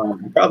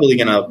 I'm probably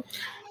going to,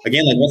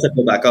 again, like once I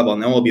pull back up, I'll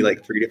know I'll be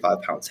like 3 to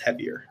 5 pounds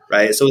heavier,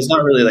 right? So it's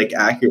not really like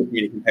accurate for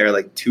me to compare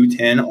like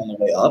 210 on the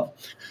way up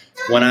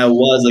when I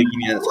was like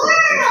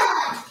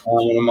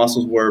when the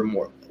muscles were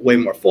way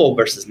more full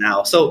versus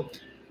now. So,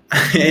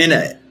 and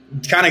it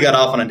kind of got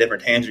off on a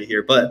different tangent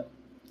here, but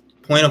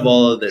point of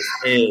all of this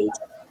is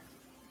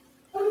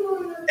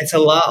it's a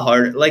lot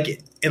harder.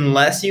 Like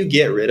unless you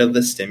get rid of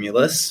the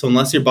stimulus, so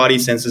unless your body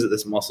senses that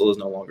this muscle is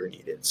no longer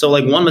needed. So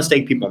like one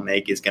mistake people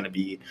make is going to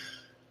be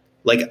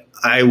like,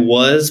 I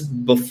was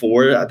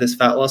before this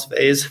fat loss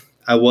phase,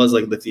 I was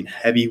like lifting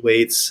heavy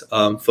weights,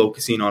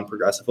 focusing on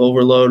progressive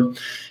overload.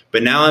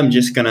 But now I'm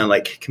just going to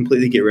like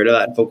completely get rid of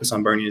that and focus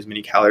on burning as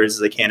many calories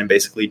as I can and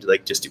basically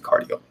like just do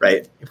cardio,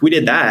 right? If we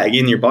did that,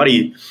 again, your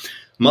body,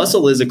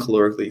 muscle is a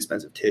calorically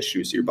expensive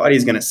tissue. So your body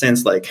is going to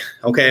sense like,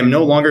 okay, I'm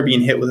no longer being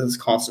hit with this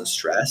constant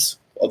stress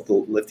of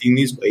lifting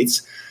these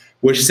weights,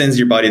 which sends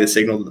your body the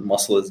signal that the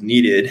muscle is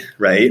needed,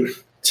 right,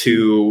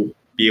 to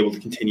be able to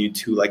continue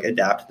to like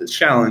adapt to this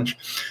challenge.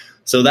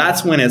 So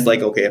that's when it's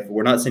like, okay, if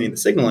we're not sending the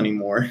signal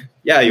anymore,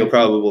 yeah, you'll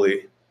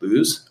probably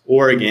lose.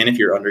 Or again, if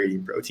you're under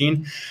eating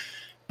protein.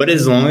 But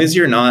as long as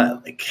you're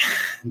not like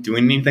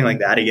doing anything like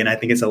that, again, I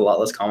think it's a lot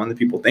less common than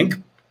people think.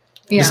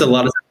 Yeah. Just a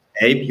lot of times,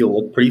 A, you'll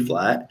look pretty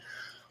flat.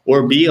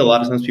 Or B, a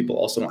lot of times people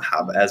also don't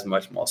have as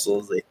much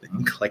muscle as they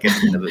think, like at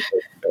the end of the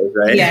day,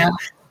 right? Yeah.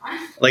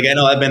 Like I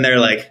know I've been there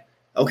like,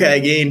 okay, I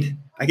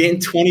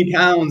gained 20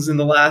 pounds in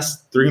the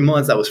last 3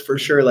 months. That was for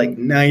sure like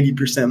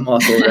 90%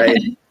 muscle,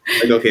 right?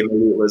 Like, okay,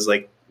 maybe it was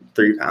like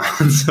 3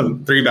 pounds, so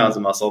 3 pounds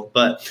of muscle.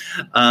 But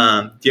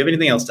do you have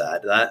anything else to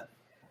add to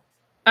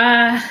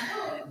that?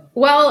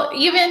 Well,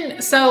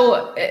 even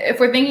so, if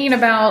we're thinking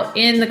about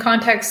in the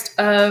context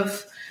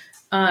of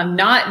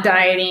not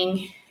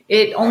dieting,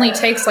 it only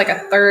takes like a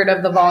third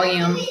of the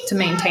volume to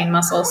maintain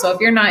muscle. So if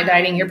you're not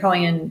dieting, you're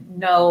probably in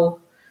no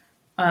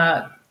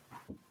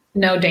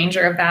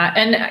danger of that.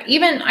 And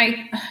even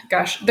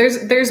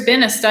there's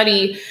been a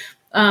study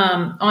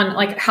on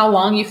like how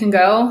long you can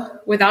go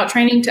without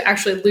training to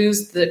actually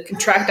lose the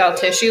contractile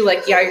tissue.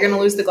 Like, yeah, you're going to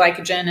lose the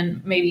glycogen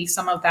and maybe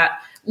some of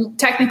that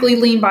technically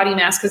lean body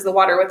mass, because the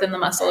water within the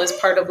muscle is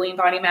part of lean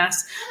body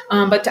mass.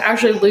 But to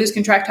actually lose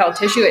contractile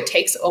tissue, it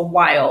takes a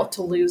while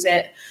to lose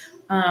it.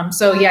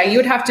 So yeah, you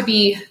would have to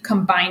be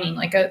combining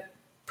like a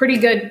pretty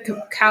good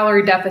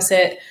calorie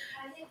deficit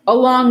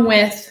along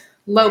with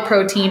low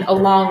protein,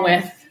 along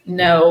with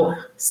no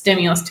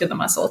stimulus to the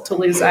muscle to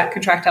lose that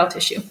contractile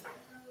tissue.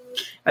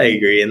 I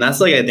agree. And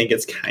that's like, I think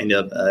it's kind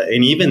of,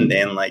 and even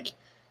then, like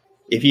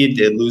if you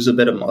did lose a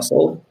bit of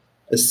muscle,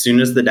 as soon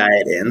as the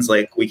diet ends,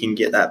 like we can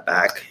get that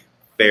back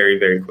very,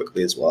 very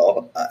quickly as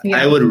well. Yeah.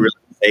 I would really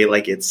say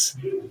like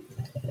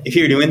if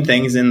you're doing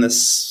things in a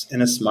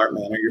smart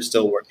manner, you're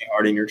still working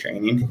hard in your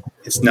training.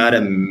 It's not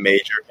a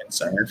major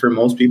concern for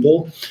most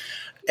people.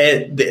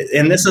 And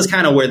this is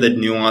kind of where the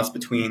nuance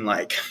between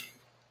like,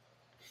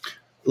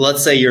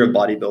 let's say you're a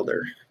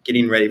bodybuilder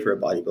getting ready for a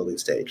bodybuilding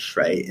stage,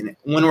 right? And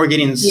when we're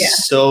getting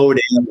so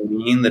damn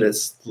lean that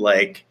it's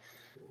like,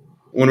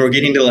 when we're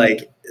getting to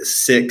like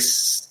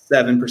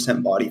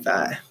 6-7% body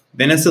fat,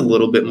 then it's a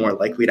little bit more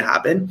likely to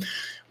happen.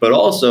 But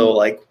also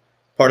like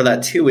part of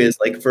that too is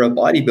like for a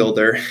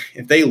bodybuilder,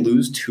 if they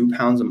lose 2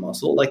 pounds of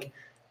muscle, like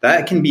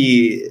that can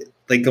be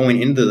like going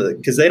into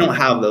because they don't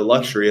have the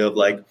luxury of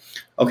like,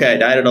 okay, I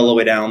dieted all the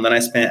way down, then I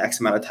spent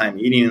X amount of time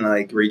eating and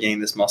like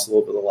regained this muscle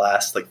over the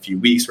last like few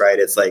weeks, right?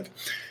 It's like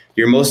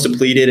you're most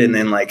depleted and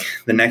then like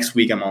the next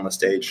week I'm on the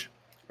stage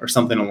or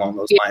something along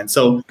those lines.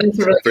 So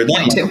for them,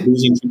 like,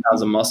 losing 2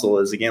 pounds of muscle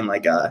is again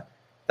like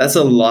that's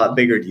a lot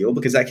bigger deal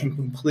because that can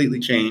completely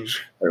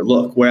change their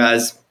look.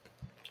 Whereas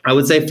I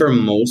would say for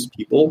most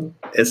people,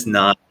 it's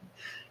not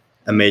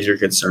a major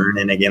concern.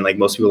 And again, like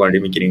most people aren't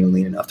even getting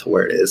lean enough to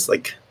where it is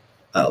like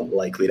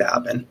likely to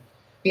happen.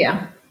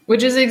 Yeah.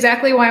 Which is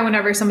exactly why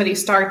whenever somebody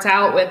starts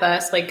out with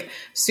us, like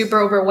super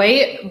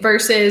overweight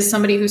versus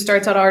somebody who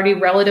starts out already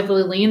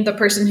relatively lean, the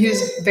person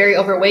who's very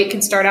overweight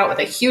can start out with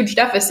a huge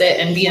deficit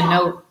and be in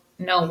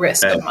no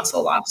risk of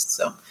muscle loss.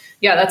 So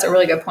yeah, that's a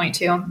really good point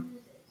too.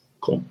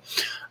 Cool.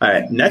 All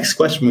right. Next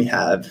question we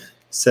have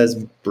says,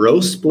 bro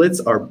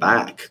splits are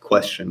back, ?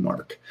 Thoughts on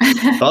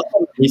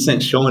the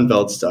recent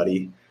Schoenfeld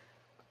study?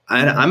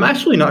 I'm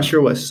actually not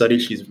sure what study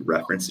she's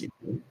referencing.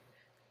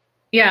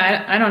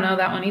 Yeah, I don't know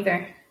that one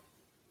either.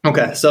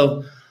 Okay,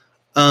 so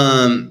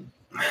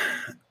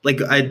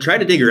like I tried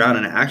to dig around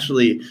and I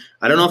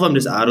don't know if I'm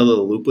just out of the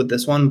loop with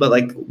this one, but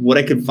like what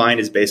I could find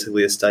is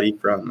basically a study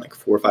from like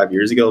 4 or 5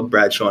 years ago,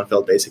 Brad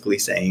Schoenfeld basically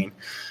saying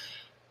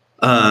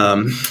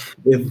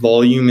if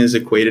volume is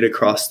equated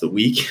across the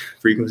week,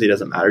 frequency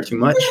doesn't matter too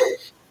much,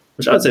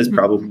 which I would say is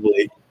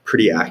probably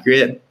pretty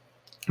accurate.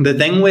 The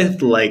thing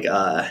with like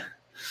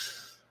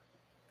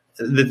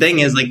the thing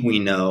is like we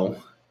know,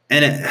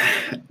 and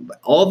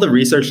all the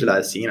research that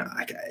I've seen,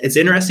 it's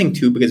interesting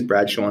too because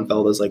Brad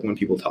Schoenfeld is like when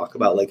people talk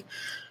about like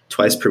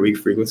twice per week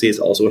frequency, it's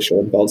also a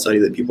Schoenfeld study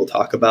that people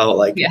talk about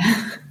like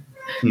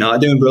not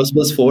doing bro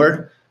splits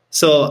for.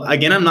 So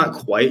again, I'm not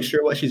quite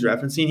sure what she's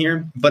referencing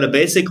here, but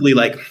basically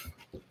like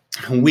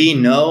we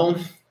know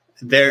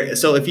there.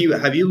 So have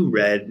you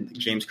read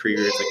James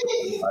Krieger's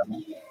like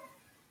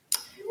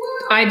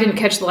I didn't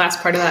catch the last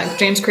part of that.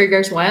 James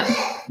Krieger's what?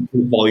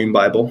 Volume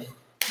Bible.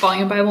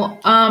 Volume Bible?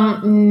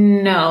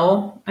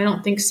 No, I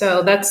don't think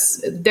so.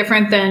 That's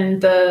different than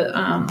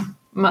the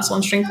Muscle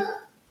and Strength.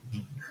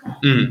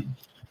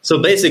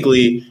 So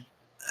basically,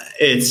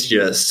 it's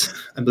just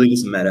I believe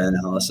it's a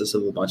meta-analysis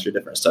of a bunch of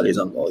different studies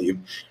on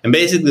volume. And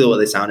basically what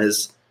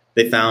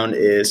they found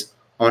is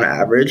on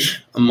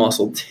average, a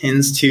muscle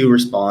tends to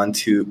respond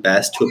to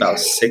best to about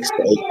 6 to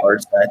 8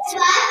 hard sets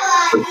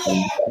per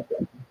training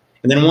session.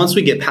 And then once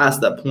we get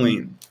past that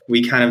point,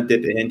 we kind of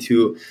dip it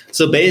into,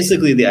 so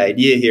basically the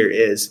idea here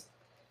is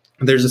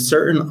there's a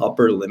certain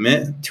upper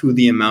limit to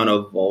the amount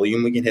of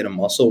volume we can hit a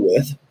muscle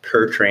with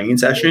per training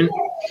session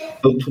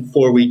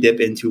before we dip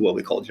into what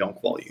we call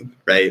junk volume,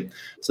 right?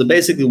 So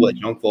basically what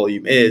junk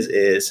volume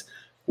is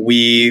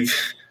we've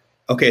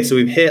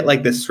hit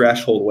like this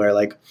threshold where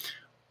like,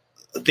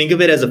 think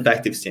of it as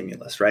effective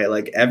stimulus, right?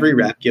 Like every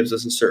rep gives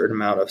us a certain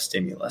amount of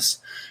stimulus.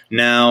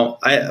 Now,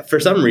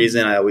 for some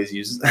reason, I always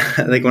use,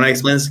 like when I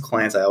explain this to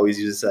clients, I always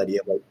use this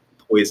idea of like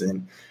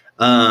poison.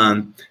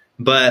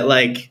 But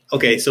like,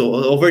 okay, so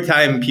over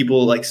time,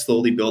 people like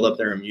slowly build up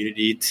their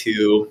immunity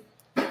to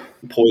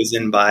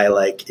poison by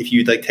like, if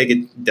you like take a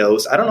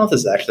dose, I don't know if this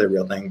is actually a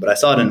real thing, but I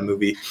saw it in a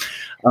movie.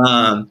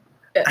 The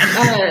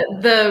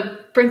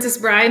Princess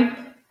Bride.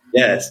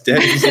 Yes.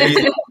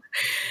 The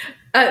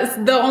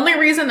only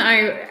reason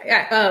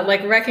I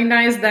like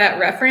recognize that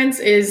reference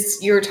is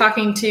you were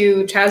talking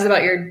to Chaz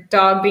about your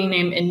dog being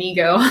named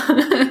Inigo.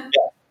 Yeah,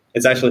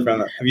 it's actually from.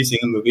 Have you seen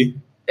the movie?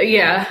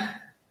 Yeah.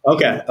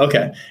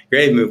 Okay,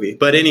 great movie.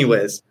 But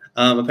anyways,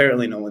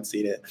 apparently no one's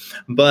seen it.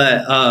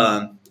 But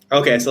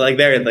okay, so like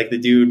there, like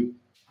the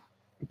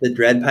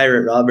Dread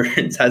Pirate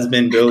Roberts has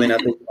been building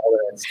up his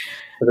tolerance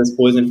for this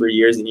poison for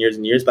years and years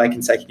and years by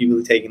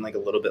consecutively taking like a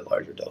little bit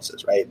larger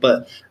doses, right?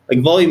 But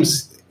like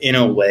volumes in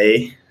a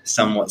way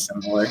somewhat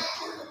similar.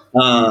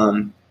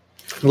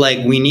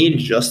 Like we need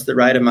just the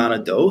right amount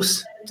of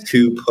dose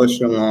to push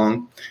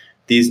along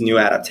these new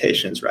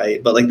adaptations,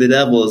 right? But like the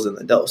devil is in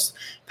the dose.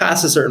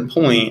 Past a certain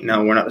point,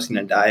 now we're not just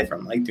going to die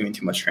from like doing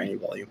too much training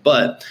volume,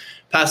 but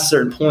past a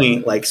certain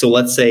point, like, so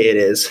let's say it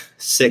is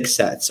 6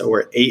 sets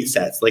or 8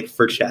 sets, like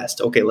for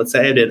chest. Okay, let's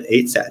say I did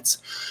 8 sets.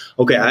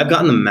 Okay, I've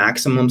gotten the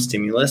maximum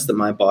stimulus that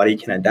my body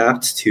can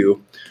adapt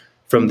to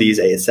from these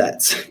 8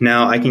 sets.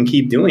 Now I can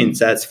keep doing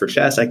sets for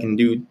chest. I can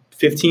do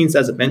 15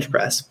 sets of bench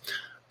press,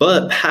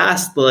 but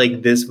past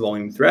like this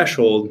volume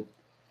threshold,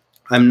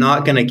 I'm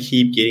not going to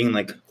keep getting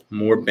like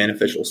more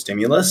beneficial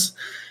stimulus.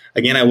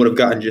 Again, I would have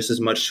gotten just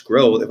as much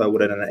growth if I would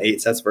have done 8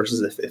 sets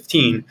versus the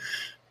 15,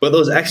 but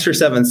those extra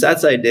 7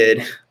 sets I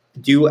did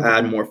do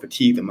add more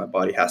fatigue that my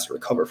body has to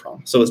recover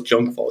from. So it's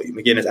junk volume.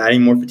 Again, it's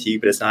adding more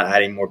fatigue, but it's not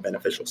adding more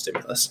beneficial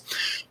stimulus.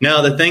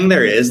 Now, the thing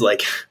there is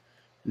like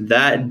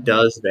that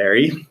does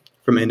vary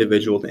from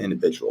individual to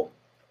individual.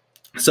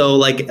 So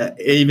like,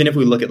 even if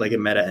we look at like a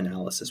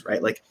meta-analysis,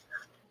 right? Like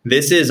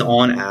this is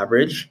on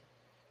average,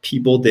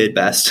 people did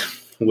best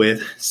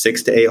with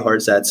 6 to 8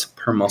 hard sets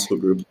per muscle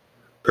group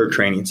per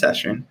training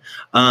session.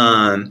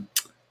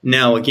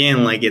 Now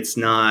again, like it's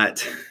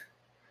not,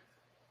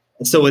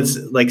 so it's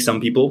like some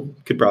people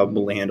could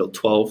probably handle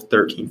 12,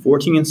 13,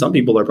 14, and some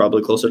people are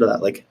probably closer to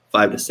that, like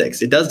 5 to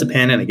 6. It does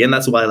depend. And again,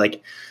 that's why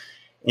like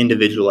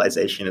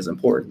individualization is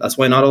important. That's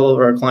why not all of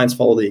our clients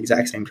follow the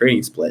exact same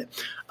training split.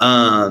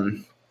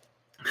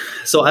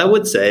 So I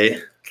would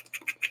say,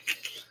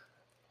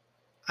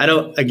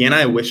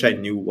 I wish I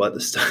knew what the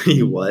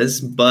study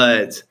was,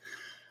 but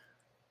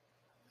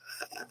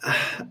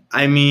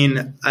I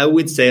mean, I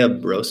would say a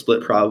bro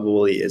split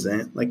probably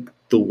isn't like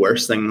the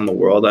worst thing in the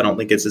world. I don't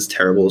think it's as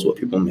terrible as what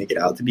people make it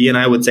out to be. And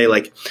I would say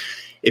like,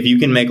 if you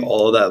can make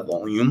all of that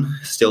volume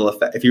still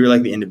if you're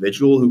like the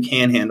individual who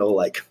can handle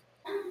like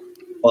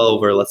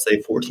over, let's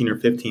say 14 or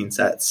 15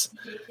 sets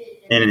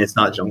and it's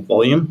not junk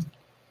volume,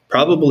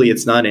 probably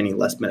it's not any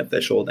less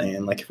beneficial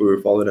than like if we were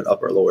following an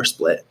upper lower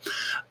split.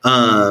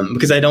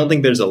 Because I don't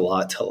think there's a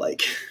lot to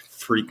like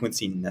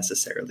frequency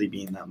necessarily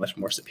being that much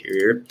more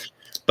superior.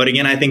 But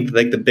again, I think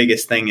like the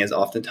biggest thing is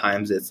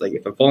oftentimes it's like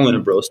if I'm following a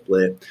bro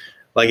split,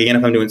 like again,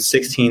 if I'm doing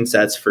 16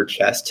 sets for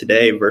chest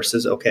today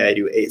versus, okay, I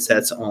do 8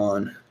 sets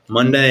on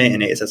Monday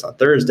and 8 sets on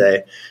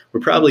Thursday, we're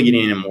probably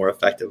getting a more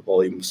effective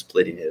volume of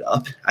splitting it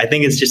up. I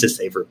think it's just a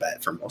safer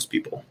bet for most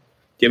people.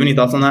 Do you have any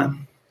thoughts on that?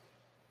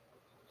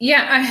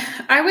 Yeah,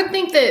 I would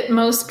think that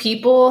most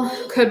people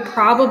could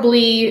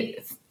probably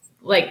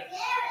like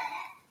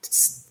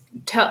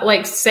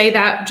say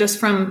that just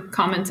from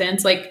common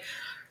sense. Like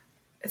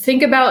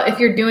think about if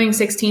you're doing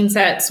 16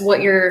 sets,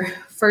 what your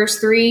first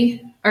 3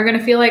 are going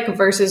to feel like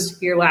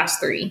versus your last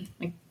 3.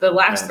 Like the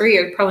last 3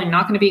 are probably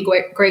not going to be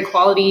great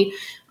quality.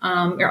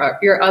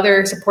 Your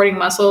other supporting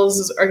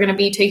muscles are going to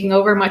be taking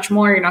over much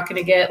more. You're not going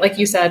to get, like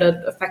you said,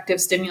 an effective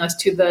stimulus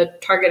to the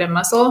targeted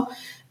muscle.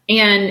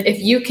 And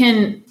if you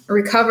can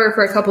recover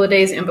for a couple of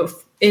days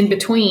in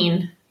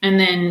between and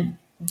then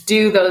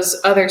do those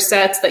other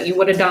sets that you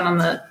would have done on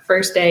the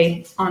first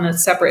day on a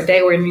separate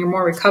day when you're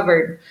more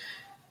recovered,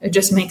 it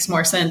just makes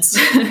more sense.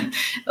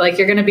 Like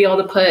you're going to be able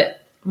to put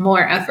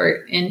more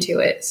effort into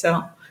it.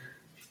 So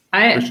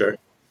For sure.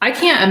 I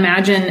can't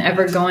imagine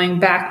ever going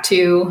back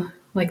to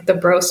like the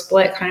bro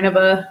split kind of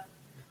a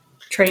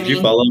training. Did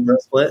you follow bro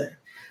split?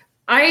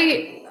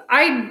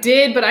 I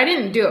did, but I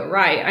didn't do it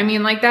right. I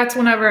mean, like that's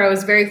whenever I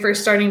was very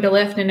first starting to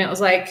lift and it was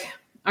like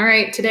all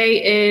right,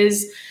 today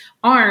is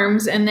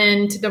arms, and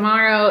then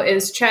tomorrow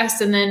is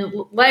chest, and then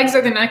legs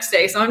are the next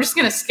day. So I'm just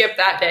going to skip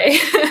that day.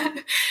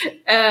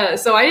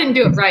 So I didn't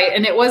do it right.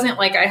 And it wasn't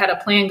like I had a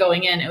plan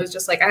going in. It was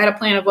just like I had a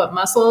plan of what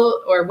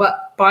muscle or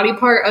what body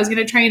part I was going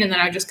to train. And then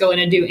I would just go in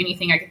and do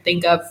anything I could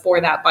think of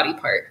for that body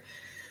part.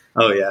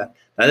 Oh, yeah.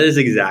 That is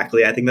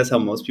exactly. I think that's how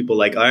most people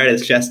like, all right,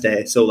 it's chest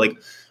day. So like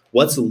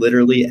what's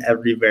literally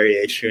every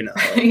variation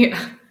of,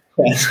 Yeah.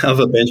 of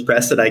a bench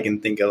press that I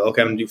can think of?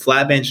 Okay, I'm going to do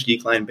flat bench,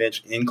 decline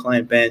bench,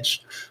 incline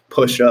bench,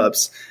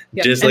 push-ups.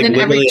 Yep. Just and like then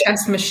every literally.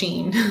 chest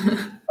machine.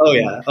 Oh,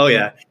 yeah. Oh,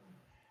 yeah.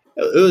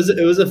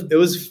 It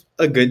was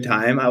a good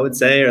time, I would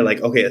say. Or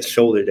like, okay, it's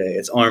shoulder day,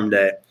 it's arm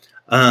day.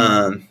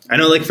 I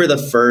know like for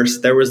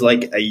there was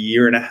like a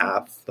year and a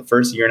half, the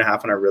first year and a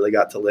half when I really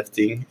got to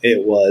lifting,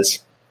 it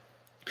was,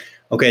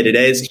 okay,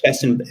 today is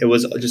chest and it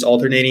was just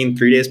alternating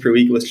 3 days per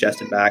week. It was chest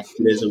and back.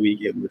 2 days a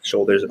week, it was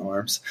shoulders and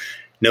arms.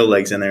 No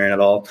legs in there at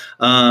all.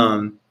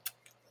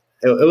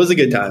 It was a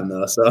good time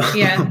though. So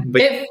yeah,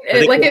 but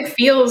it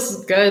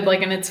feels good.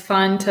 Like, and it's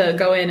fun to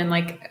go in and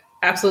like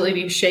absolutely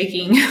be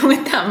shaking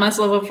with that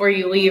muscle before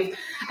you leave.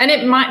 And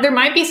there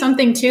might be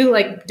something too,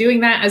 like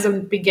doing that as a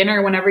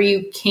beginner whenever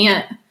you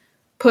can't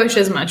push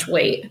as much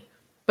weight,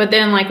 but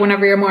then like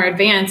whenever you're more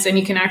advanced and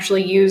you can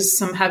actually use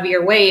some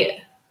heavier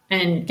weight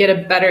and get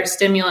a better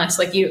stimulus,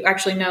 like you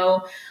actually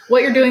know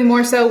what you're doing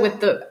more so with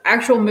the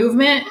actual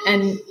movement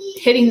and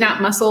hitting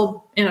that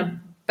muscle in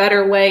a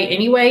better way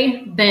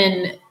anyway,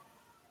 then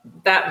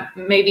that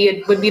maybe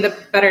it would be the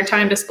better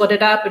time to split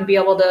it up and be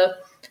able to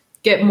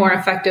get more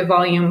effective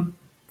volume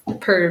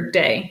per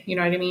day. You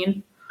know what I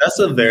mean? That's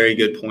a very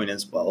good point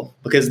as well.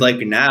 Because like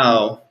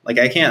now, like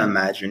I can't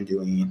imagine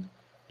doing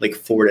like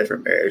 4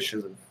 different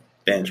variations of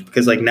bench.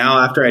 Because like now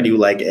after I do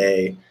like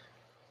today,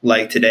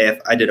 if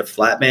I did a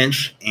flat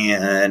bench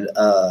and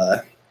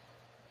a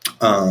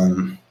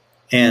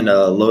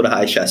low to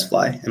high chest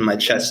fly, and my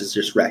chest is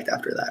just wrecked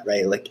after that,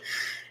 right? Like,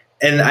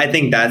 and I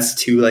think that's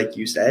too, like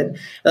you said,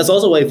 that's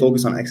also why I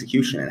focus on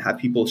execution and have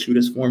people shoot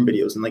us form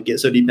videos and like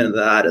get so deep into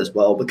that as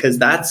well, because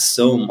that's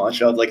so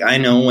much of like, I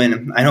know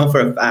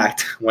for a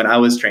fact when I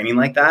was training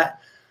like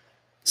that,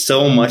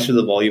 so much of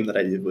the volume that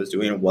I did was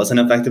doing wasn't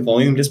effective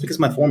volume just because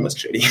my form was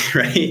shitty,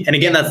 right? And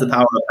again, that's the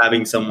power of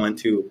having someone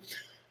to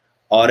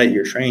audit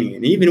your training.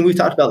 And even we've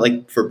talked about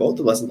like for both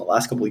of us in the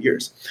last couple of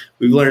years,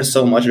 we've learned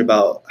so much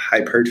about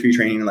hypertrophy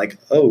training. Like,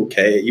 oh,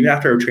 okay, even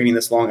after training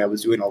this long, I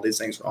was doing all these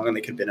things wrong and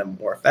they could have been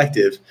more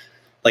effective.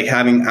 Like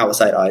having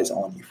outside eyes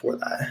on you for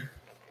that.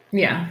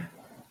 Yeah.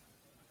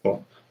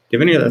 Cool. Do you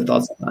have any other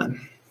thoughts on that?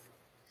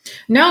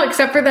 No,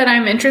 except for that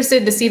I'm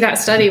interested to see that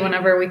study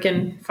whenever we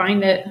can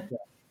find it.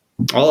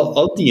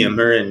 I'll DM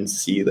her and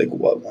see like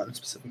what one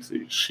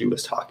specifically she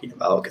was talking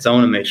about, because I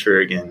want to make sure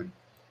again.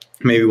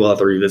 Maybe we'll have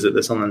to revisit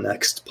this on the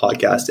next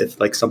podcast if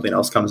like something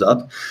else comes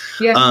up.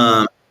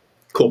 Yeah.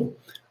 Cool.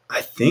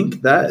 I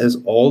think that is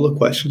all the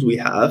questions we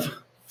have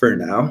for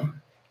now.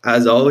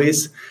 As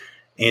always,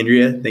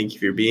 Andrea, thank you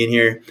for being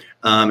here.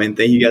 And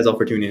thank you guys all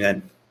for tuning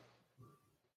in.